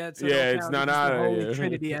not out yet. So yeah, it's not out. The Holy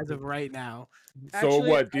Trinity as of right now. So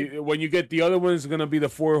actually, what? When you get the other one, it's gonna be the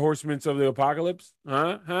 4 horsemen of the apocalypse,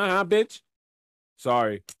 huh, bitch?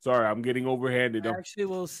 Sorry, I'm getting overhanded. I actually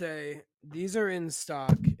will say these are in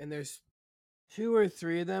stock, and there's 2 or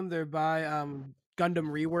 3 of them. They're by Gundam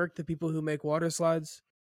Rework, the people who make water slides.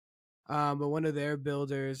 But one of their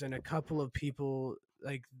builders and a couple of people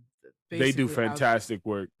like they do fantastic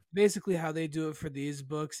work. Basically, how they do it for these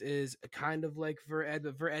books is kind of like Vered,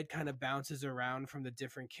 but Vered kind of bounces around from the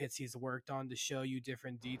different kits he's worked on to show you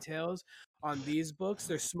different details. On these books,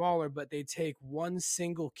 they're smaller, but they take one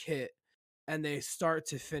single kit and they start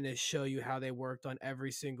to finish show you how they worked on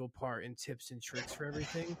every single part and tips and tricks for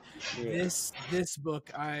everything. Yeah. This book,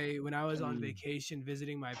 when I was on vacation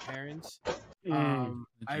visiting my parents,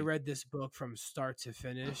 I read this book from start to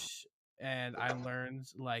finish. And I learned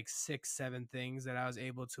like 6-7 things that I was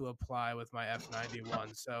able to apply with my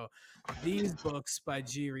F91. So these books by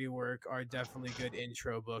G Rework are definitely good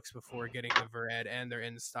intro books before getting the Vered, and they're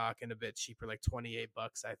in stock and a bit cheaper, like $28,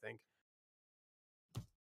 I think.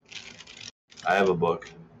 I have a book.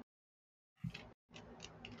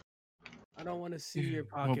 I don't want to see your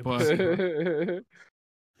pocket.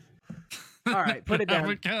 All right, put it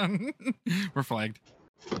down. We're flagged.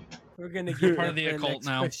 We're gonna get part of the occult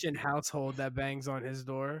now. Christian household that bangs on his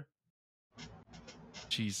door.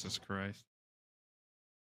 Jesus Christ!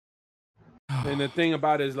 And the thing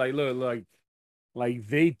about it is, like, look, like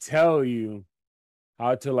they tell you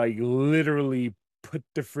how to like literally put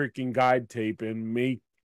the freaking guide tape and make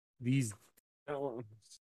these.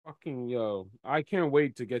 I can't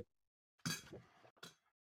wait to get.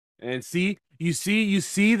 And you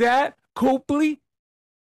see that Copley.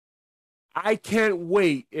 I can't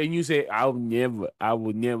wait. And you say, I will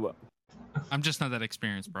never. I'm just not that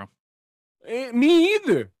experienced, bro. Me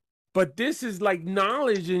either. But this is like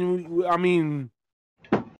knowledge. And I mean,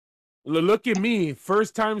 look at me.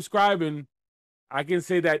 First time scribing. I can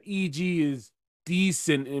say that EG is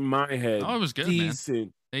decent in my head. Oh, it was good,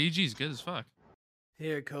 decent. Man. EG is good as fuck.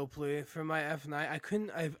 Here, Copley, for my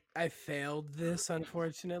F9, I failed this,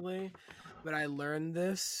 unfortunately. But I learned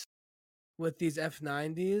this with these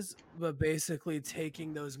F90s, but basically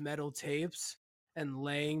taking those metal tapes and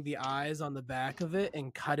laying the eyes on the back of it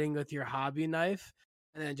and cutting with your hobby knife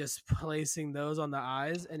and then just placing those on the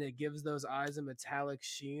eyes, and it gives those eyes a metallic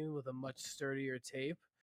sheen with a much sturdier tape.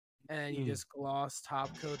 And you just gloss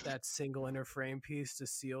top coat that single inner frame piece to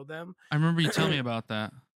seal them. I remember you telling me about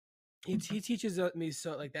that. He teaches me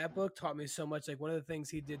so, like, that book taught me so much. Like, one of the things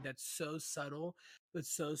he did that's so subtle but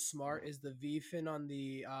so smart is the V-fin on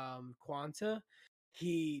the Quanta.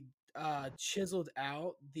 He chiseled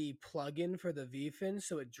out the plug-in for the V-fin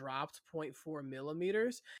so it dropped 0.4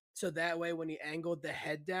 millimeters. So that way, when he angled the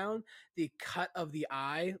head down, the cut of the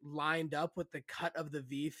eye lined up with the cut of the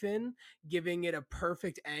V-fin, giving it a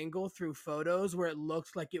perfect angle through photos where it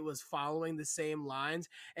looked like it was following the same lines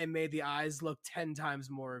and made the eyes look 10 times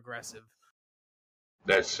more aggressive.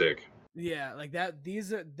 That's sick. Yeah, like that.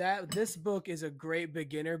 This book is a great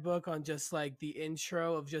beginner book on just like the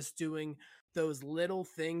intro of just doing those little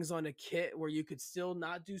things on a kit where you could still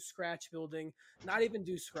not do scratch building, not even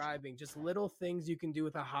do scribing, just little things you can do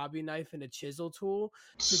with a hobby knife and a chisel tool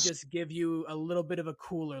to just give you a little bit of a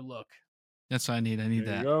cooler look. That's what I need. I need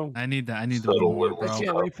There you that. go. I need that. I need the Subtle wound wart, little I bro.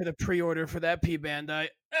 can't wait for the pre-order for that P Bandai.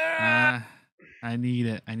 I need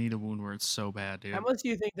it. I need a wound wart so bad, dude. How much do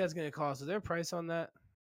you think that's going to cost? Is there a price on that?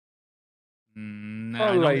 I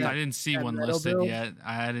don't. like I didn't see that one metal listed build? yet.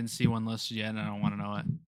 I didn't see one listed yet, and I don't want to know it.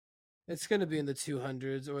 It's going to be in the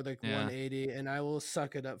 200s or like Yeah. 180, and I will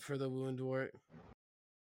suck it up for the wound wart.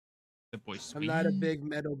 The boy I'm not a sweet. big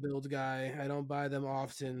metal build guy. I don't buy them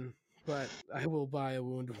often, but I will buy a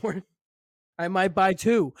wound wart. I might buy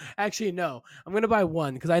two. Actually, no. I'm going to buy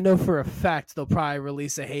one because I know for a fact they'll probably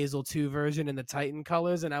release a Hazel 2 version in the Titan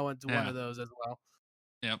colors, and I want one Yeah. of those as well.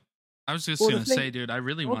 Yep. I was just Well, gonna the thing- say, dude, I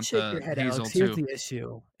really Don't want shake the your head, Hazel Alex. Here's too. the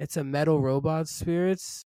issue. It's a metal robot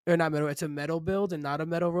spirits. Or not metal, it's a metal build and not a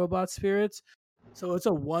metal robot spirits. So it's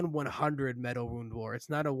a 1/100 metal wound war. It's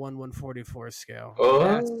not a 1/144 scale. Oh,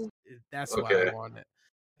 That's why I okay. want it.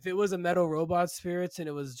 If it was a metal robot spirits and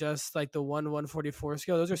it was just like the 1/144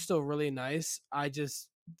 scale, those are still really nice. I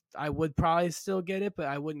would probably still get it, but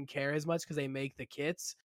I wouldn't care as much because they make the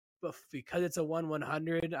kits. But because it's a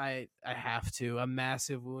 1/100, I have to. A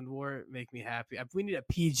massive wound wart make me happy. We need a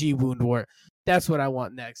PG wound wart. That's what I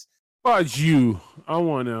want next. About you, I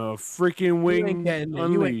want a freaking You wing ain't getting it. You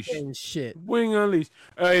ain't unleashed. getting shit. Wing unleashed.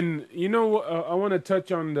 And you know what? I want to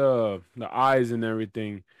touch on the eyes and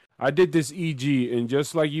everything. I did this EG, and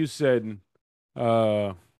just like you said,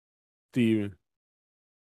 Steven,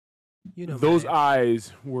 You know, those man.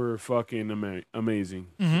 eyes were fucking amazing.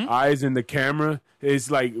 Mhm. Eyes in the camera. It's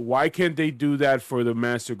like, why can't they do that for the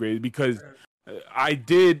master grade? Because I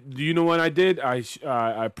did. Do you know what I did?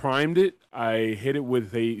 I primed it. I hit it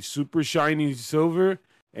with a super shiny silver,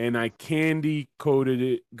 and I candy coated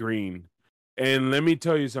it green. And let me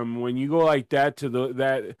tell you something. When you go like that to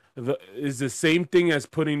the is the same thing as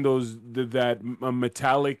putting that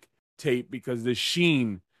metallic tape, because the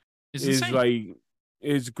sheen It's is insane. like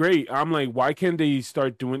is great. I'm like, why can't they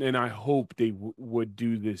start doing? And I hope they would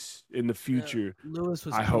do this in the future. Lewis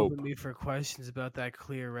was I probing hope. me for questions about that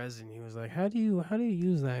clear resin. He was like, "How do you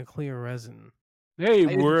use that clear resin?" Hey,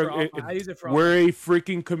 I use it for all we're a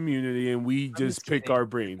freaking community, and we I'm just pick kidding. our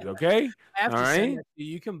brains. Okay, I have all to send right. that to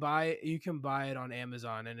you. You can buy it on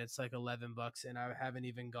Amazon, and it's like $11, and I haven't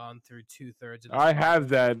even gone through 2/3 of this. I have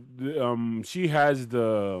that. She has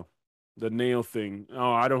the nail thing.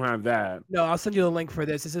 Oh, I don't have that. No, I'll send you the link for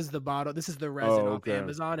this. This is the bottle. This is the resin off okay.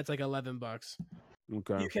 Amazon. It's like $11.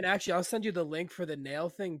 Okay. You can actually. I'll send you the link for the nail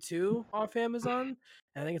thing too off Amazon.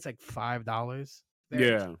 I think it's like $5.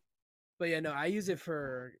 Yeah. But yeah, no, I use it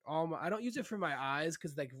for all my. I don't use it for my eyes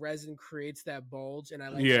because like resin creates that bulge, and I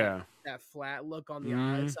like that flat look on the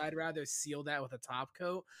eyes. So I'd rather seal that with a top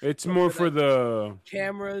coat. It's But more for the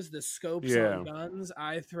cameras, the scopes on guns.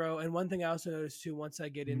 I throw, and one thing I also noticed too, once I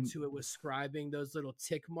get into it, was scribing those little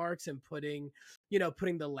tick marks and putting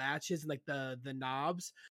the latches and like the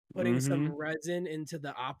knobs. Putting some resin into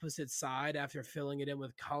the opposite side after filling it in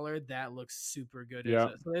with color, that looks super good.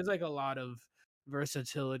 So there's like a lot of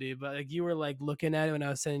versatility, but like you were like looking at it when I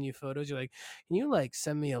was sending you photos, you're like, can you like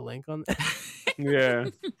send me a link on that? Yeah.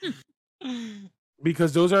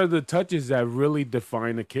 Because those are the touches that really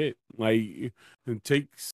define a kit. Like, it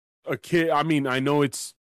takes a kit. I mean, I know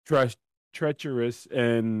it's treacherous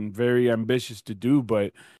and very ambitious to do,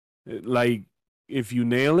 but like, if you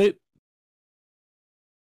nail it,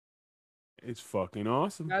 it's fucking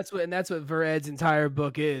awesome. That's what Vered's entire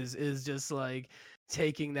book is just like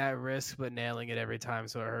taking that risk but nailing it every time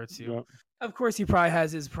so it hurts you. Yep. Of course, he probably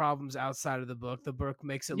has his problems outside of the book. The book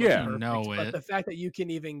makes it look perfect, but the fact that you can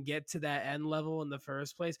even get to that end level in the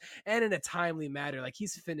first place and in a timely manner, like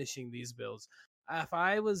he's finishing these builds. If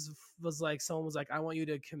I was like someone was like, I want you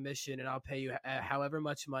to commission and I'll pay you however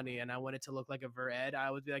much money, and I want it to look like a Vered,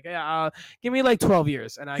 I would be like, yeah, give me like 12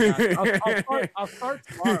 years, and I got. I'll start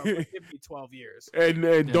tomorrow, but give me 12 years.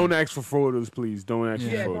 And don't ask for photos, please. Don't ask for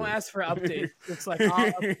photos. Don't ask for updates. It's like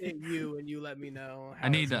I'll update you, and you let me know. I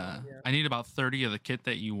need about 30 of the kit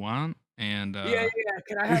that you want, and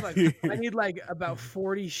Can I have I need like about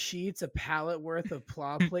 40 sheets, a pallet worth of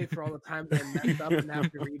plow plate for all the times I messed up and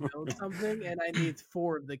have to rebuild something, and I need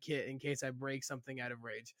 4 of the kit in case I break something out of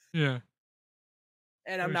rage. Yeah.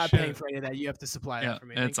 And I'm not paying for any of that. You have to supply that for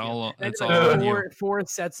me. It's all like on 4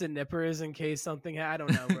 sets of nippers in case something. I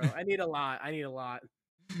don't know, bro. I need a lot. You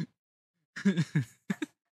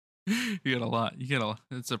get a lot.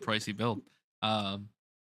 It's a pricey build. Yeah,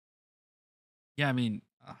 I mean,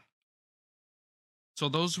 So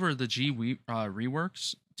those were the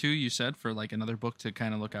reworks too. You said for like another book to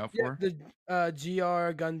kind of look out Yeah, for. the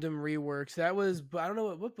GR Gundam reworks. That was, but I don't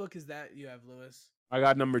know what book is that you have, Lewis. I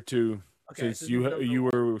got number 2 Okay, since so this is number you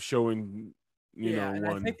one. were showing, Yeah, and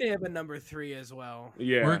I one. think they have a number 3 as well.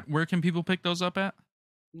 Yeah. Where can people pick those up at?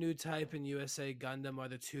 New Type and USA Gundam are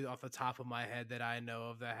the 2 off the top of my head that I know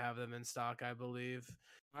of that have them in stock, I believe.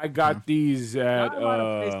 I got these at Not a lot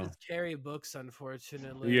of places carry books,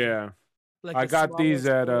 unfortunately. yeah. Like I got these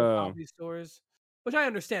at hobby stores, which I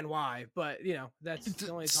understand why, but that's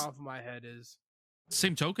the only top of my head is.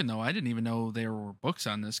 Same token, though, I didn't even know there were books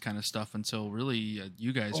on this kind of stuff until really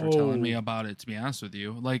you guys were telling me about it, to be honest with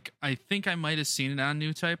you. Like, I think I might have seen it on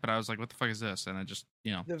New Type, but I was like, what the fuck is this? And I just,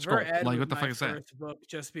 The scrolled. Ver Ed Like, was what the my fuck is that? first book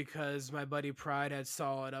just because my buddy Pride had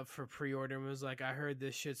saw it up for pre-order and was like, I heard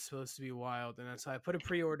this shit's supposed to be wild. And so I put a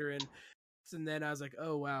pre-order in. And then I was like,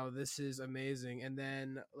 oh, wow, this is amazing. And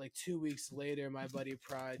then like 2 weeks later, my buddy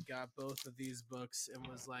Pride got both of these books and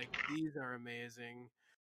was like, these are amazing.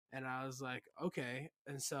 And I was like, okay.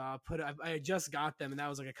 And so I just got them, and that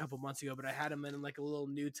was like a couple months ago, but I had them in like a little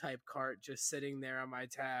New Type cart just sitting there on my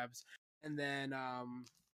tabs. And then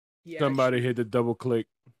somebody hit the double click.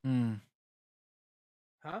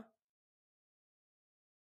 Huh?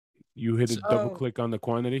 You hit a double click on the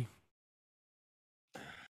quantity?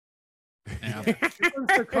 Yeah. This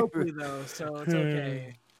one's for Copley though, so it's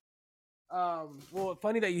okay. Well,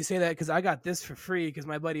 funny that you say that because I got this for free because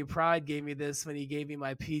my buddy Pride gave me this when he gave me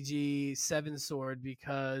my PG-7 sword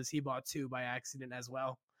because he bought 2 by accident as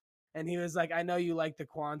well. And he was like, I know you like the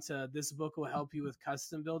Quanta. This book will help you with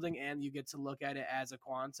custom building and you get to look at it as a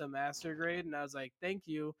Quanta master grade. And I was like, thank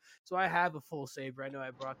you. So I have a full saber. I know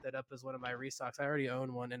I brought that up as one of my restocks. I already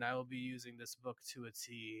own one and I will be using this book to a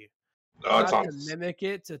T. Not to mimic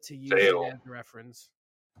it, to use it as reference.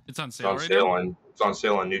 It's on sale right now? It's on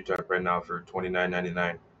sale on New Type right now for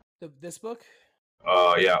 $29.99. This book?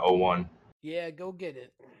 Yeah, 01. Yeah, go get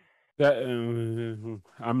it. That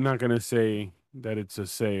I'm not gonna say that it's a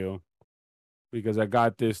sale because I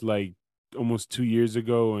got this like almost 2 years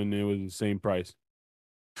ago and it was the same price.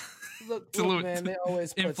 Look, man, they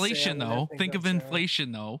always put inflation though. Think of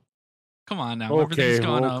inflation though. Come on now, okay, everything's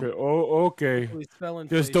gone up. Oh, okay.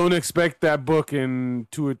 Just don't expect that book in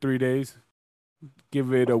 2 or 3 days.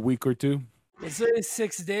 Give it a week or 2. It's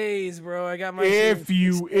 6 days, bro. I got my. If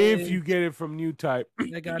you get it from New Type,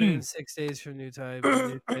 I got it in 6 days from New Type.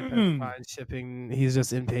 New Type has fine shipping. He's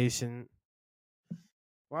just impatient.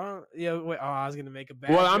 Why don't wait? Oh, I was gonna make a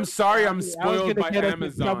bad. Well, I'm sorry, I'm spoiled by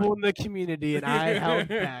Amazon. Trouble in the community, and I held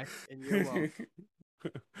back. And you're welcome.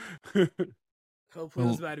 Copeland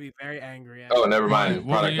was about to be very angry. Oh, never mind.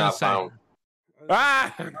 Product not found.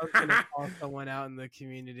 I was gonna call someone out in the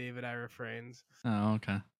community, but I refrained. Oh,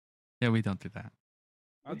 okay. Yeah, we don't do that.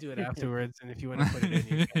 I'll do it afterwards, and if you want to put it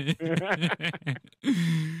in, you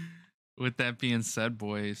can. With that being said,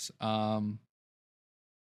 boys,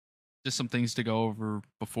 just some things to go over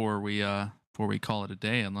before we call it a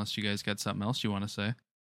day. Unless you guys got something else you want to say.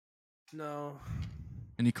 No.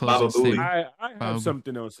 Any closing statement? I have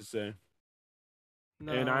something else to say.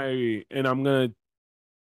 No. And I'm gonna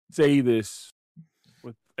say this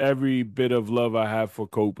with every bit of love I have for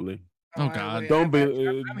Copley. Oh God! Don't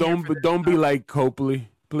be like Copley,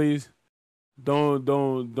 please. Don't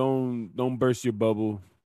burst your bubble.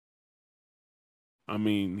 I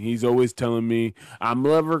mean, he's always telling me I'm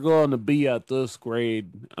never going to be at this grade.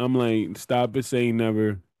 I'm like, stop it saying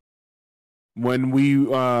never. When we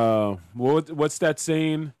what's that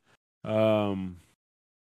saying?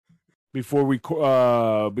 Before we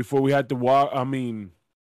had to walk. I mean,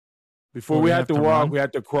 before we had to walk, we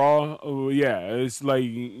had to crawl. Oh, yeah, it's like,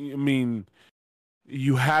 I mean,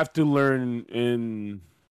 you have to learn, and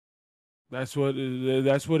that's what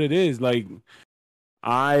it is. Like,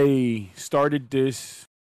 I started this.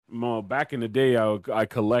 Well, back in the day, I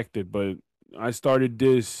collected, but I started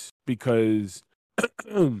this because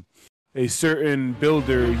a certain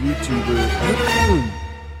builder YouTuber.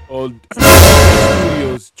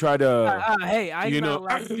 Studios try to hey, I'm not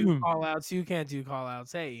allowed to do call outs. You can't do call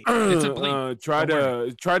outs. Hey, it's a bleep.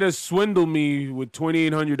 Try to swindle me with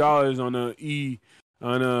 $2,800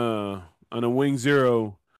 on a Wing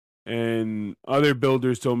Zero, and other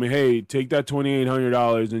builders told me, hey, take that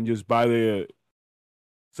 $2,800 and just buy the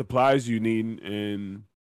supplies you need. And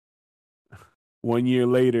 1 year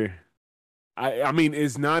later, I mean,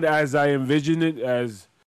 it's not as I envisioned it as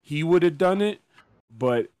he would have done it,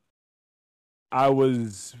 but I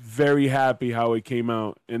was very happy how it came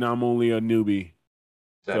out, and I'm only a newbie.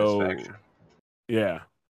 Satisfaction. So, yeah.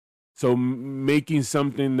 So making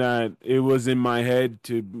something that it was in my head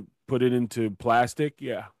to put it into plastic,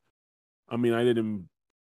 yeah. I mean, I didn't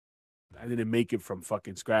I didn't make it from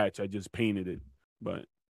fucking scratch. I just painted it. But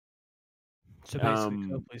So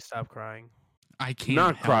basically, please stop crying. I can't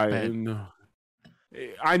not help crying. it. No.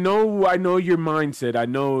 I know your mindset. I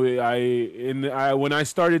know when I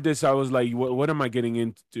started this, I was like, what am I getting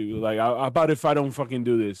into? Like, how about if I don't fucking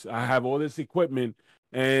do this? I have all this equipment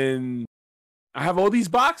and I have all these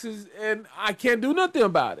boxes and I can't do nothing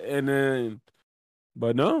about it. And then,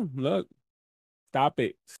 but no, look, stop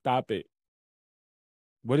it.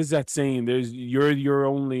 What is that saying? There's your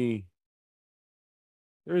only.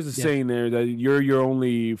 There's a saying there that you're your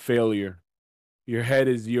only failure. Your head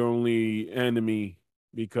is your only enemy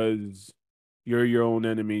because you're your own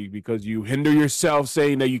enemy because you hinder yourself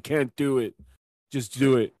saying that you can't do it. Just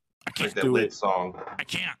do it. I can't do it. Song. I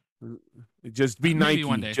can't. Just be Maybe Nike.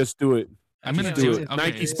 one day. Just do it. I'm gonna do it. Okay,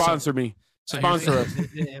 Nike sponsor me. Sponsor us.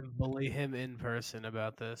 And bully him in person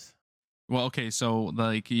about this. Well, okay, so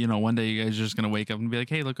like one day you guys are just gonna wake up and be like,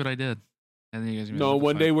 "Hey, look what I did," and then you guys. Are gonna be No, like,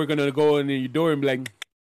 one day we're gonna go in your door and be like,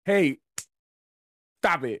 "Hey,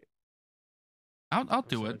 stop it." I'll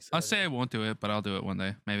do it. I'll say I won't do it, but I'll do it one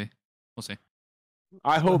day. Maybe we'll see.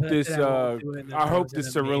 I hope this. I hope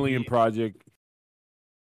this Cerulean project.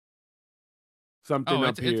 Something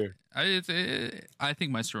up here. I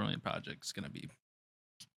think my Cerulean project's gonna be.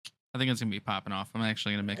 I think it's gonna be popping off. I'm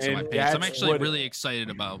actually gonna mix up my And pants. I'm that's actually what- really excited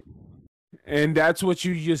about. And that's what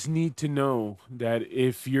you just need to know, that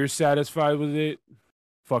if you're satisfied with it,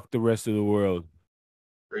 fuck the rest of the world.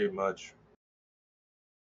 Pretty much.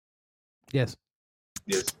 Yes.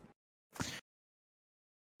 Yes.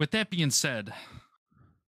 With that being said,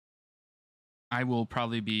 I will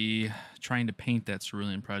probably be trying to paint that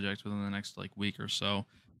Cerulean project within the next week or so.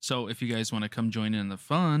 So if you guys want to come join in the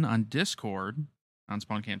fun on Discord, on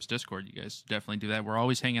Spawn Camp's Discord, you guys definitely do that. We're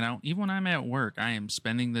always hanging out. Even when I'm at work, I am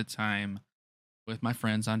spending the time with my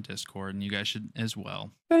friends on Discord, and you guys should as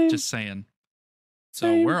well. Just saying.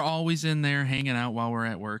 So we're always in there hanging out while we're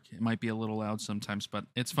at work. It might be a little loud sometimes, but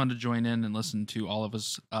it's fun to join in and listen to all of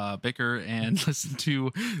us bicker and listen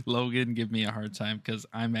to Logan give me a hard time because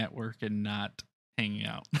I'm at work and not hanging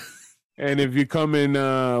out. And if you come in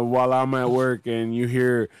while I'm at work and you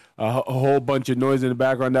hear a whole bunch of noise in the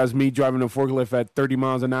background, that's me driving a forklift at 30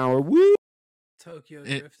 miles an hour. Woo! Tokyo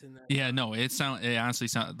Drift in that. Yeah, no, it honestly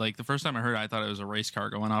sounded like the first time I heard it, I thought it was a race car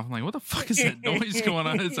going off. I'm like, what the fuck is that noise going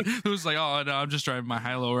on? It was like, oh no, I'm just driving my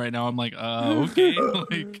high-low right now. I'm like, okay.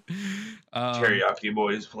 Teriyaki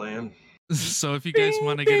Boys playing. So if you guys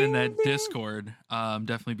want to get in that Discord,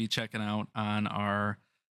 definitely be checking out on our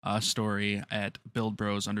story at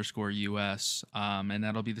buildbros_US. And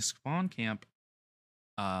that'll be the Spawn Camp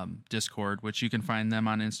Discord, which you can find them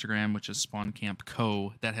on Instagram, which is Spawn Camp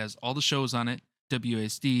Co. That has all the shows on it.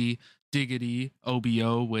 WSD, Diggity,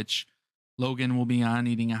 OBO, which Logan will be on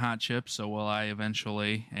eating a hot chip, so will I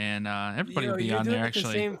eventually, and everybody will be on there actually.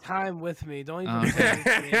 At the same time with me, don't even.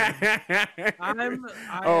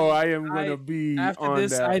 I am gonna be after on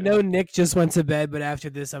this. that. I know Nick just went to bed, but after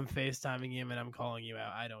this, I'm FaceTiming him and I'm calling you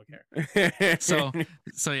out. I don't care. So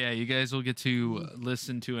yeah, you guys will get to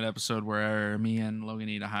listen to an episode where me and Logan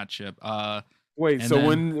eat a hot chip. Wait, so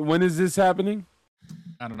then, when is this happening?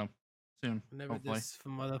 I don't know. Soon. Whenever hopefully.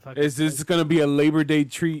 Is this gonna be a Labor Day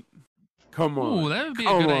treat? Come on. Ooh, that would be a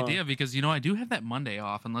good idea because I do have that Monday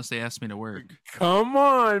off unless they ask me to work. Come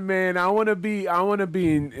on, man. I wanna be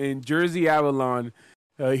in Jersey Avalon,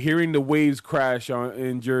 hearing the waves crash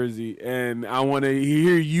in Jersey, and I wanna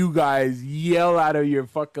hear you guys yell out of your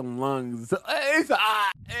fucking lungs. It's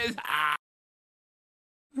hot. It's hot.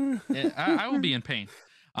 I will be in pain.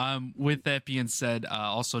 With that being said,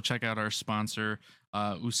 also check out our sponsor,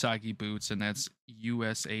 Usagi Boots, and that's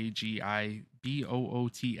USAGIBOOTS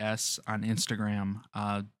on Instagram.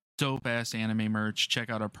 Dope ass anime merch. Check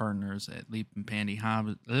out our partners at Leaping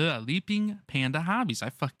Panda Hobbies. I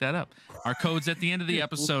fucked that up. Our code's at the end of the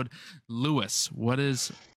episode. Lewis, what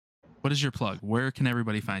is your plug? Where can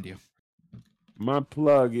everybody find you? My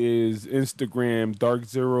plug is Instagram, Dark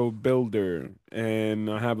Zero Builder, and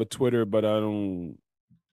I have a Twitter, but I don't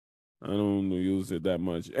use it that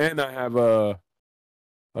much. And I have a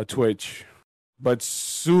Twitch, but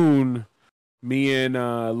soon, me and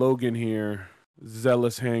Logan here,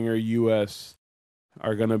 Zealous Hanger US,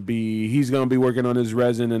 he's gonna be working on his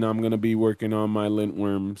resin, and I'm gonna be working on my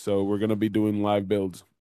lintworm. So we're gonna be doing live builds.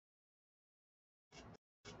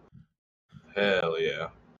 Hell yeah.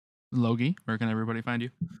 Logie, where can everybody find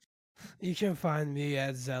you? You can find me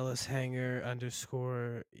at zealoushanger_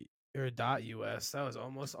 or .us. That was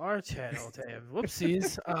almost our channel, Tam.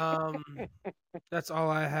 Whoopsies. That's all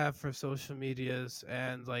I have for social medias,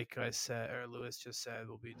 and like I said, or Lewis just said,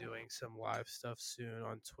 we'll be doing some live stuff soon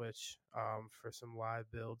on Twitch for some live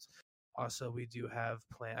builds. Also, we do have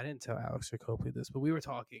plan. I didn't tell Alex or Copley this, but we were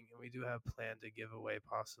talking, and we do have plan to give away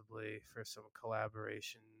possibly for some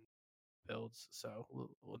collaboration builds. So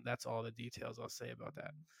that's all the details I'll say about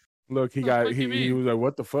that. Look, he was like,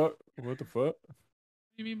 "What the fuck? What the fuck?" What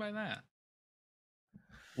do you mean by that?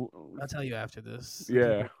 I'll tell you after this.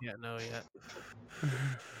 Yeah. Yeah, no, yet.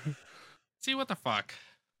 See, what the fuck?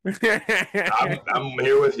 I'm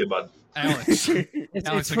here with you, bud. Alex.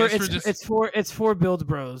 It's for Build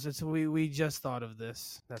Bros. We just thought of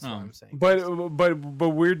this. That's what I'm saying.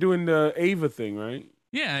 But we're doing the Ava thing, right?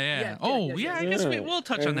 Yeah. I guess we'll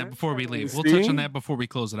touch on that before we leave. We'll See? touch on that before we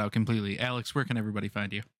close it out completely. Alex, where can everybody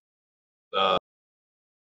find you?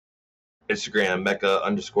 Instagram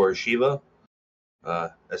Mecha_Shiva,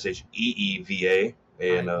 SHEEVA,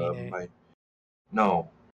 and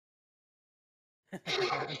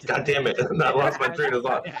God damn it! I lost my train of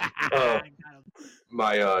thought.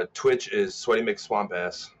 My Twitch is Sweaty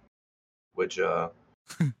McSwampass, which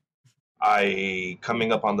I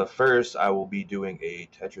coming up on the 1st. I will be doing a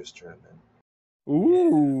Tetris tournament.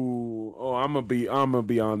 Ooh! Oh, I'm gonna be on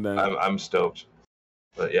that. I'm stoked,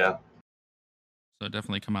 but yeah. So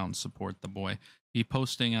definitely come out and support the boy. Be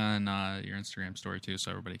posting on your Instagram story too,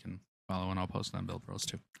 so everybody can follow, and I'll post on Build Bros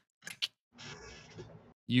too.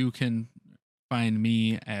 You can find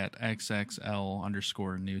me at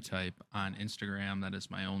XXL_newtype on Instagram. That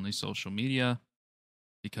is my only social media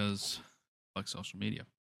because fuck social media.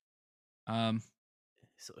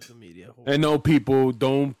 Social media. And no, people,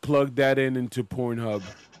 don't plug that into Pornhub.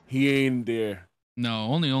 He ain't there. No,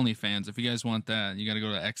 only OnlyFans. If you guys want that, you got to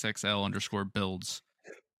go to XXL_builds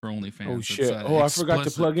for OnlyFans. Oh shit! I forgot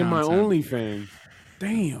to plug in my OnlyFans.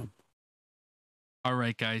 Damn. All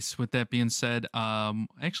right, guys. With that being said,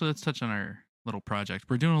 actually, let's touch on our little project.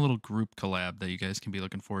 We're doing a little group collab that you guys can be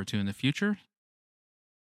looking forward to in the future.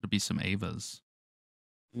 It'll be some Avas.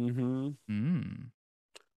 But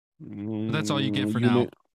that's all you get for now.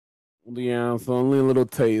 Yeah, it's only a little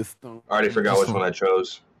taste. I already forgot which one I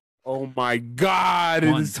chose. Oh my god!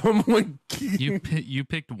 One. Is someone you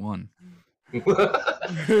picked one. You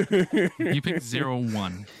picked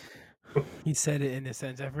 01. He said it in a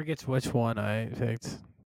sense. I forget which one I picked.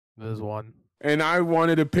 There's one. And I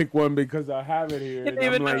wanted to pick one because I have it here. And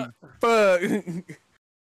I'm like, fuck.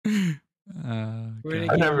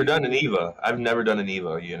 I've never done an Eva. I've never done an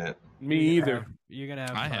Eva unit. Me either. You're gonna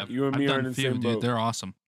have. I have. You and me I've are in done the few, same dude. boat. They're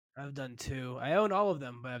awesome. I've done 2. I own all of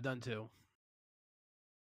them, but I've done 2.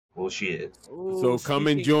 Well, shit. So come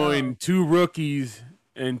and join 2 rookies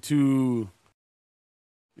and 2,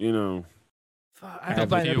 I have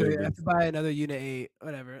to buy another Unit 8.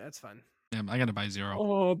 Whatever, that's fine. Yeah, I gotta buy 0.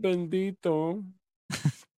 Oh, bendito.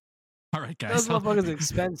 All right, guys. Those motherfuckers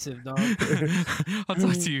expensive, dog. I'll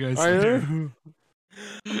talk to you guys later.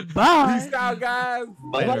 Bye. Peace out, guys.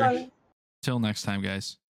 Bye. Till next time,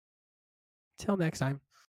 guys. Till next time.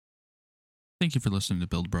 Thank you for listening to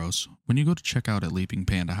Build Bros. When you go to check out at Leaping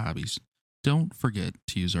Panda Hobbies, don't forget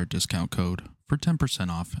to use our discount code for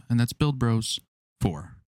 10% off, and that's Build Bros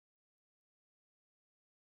 4.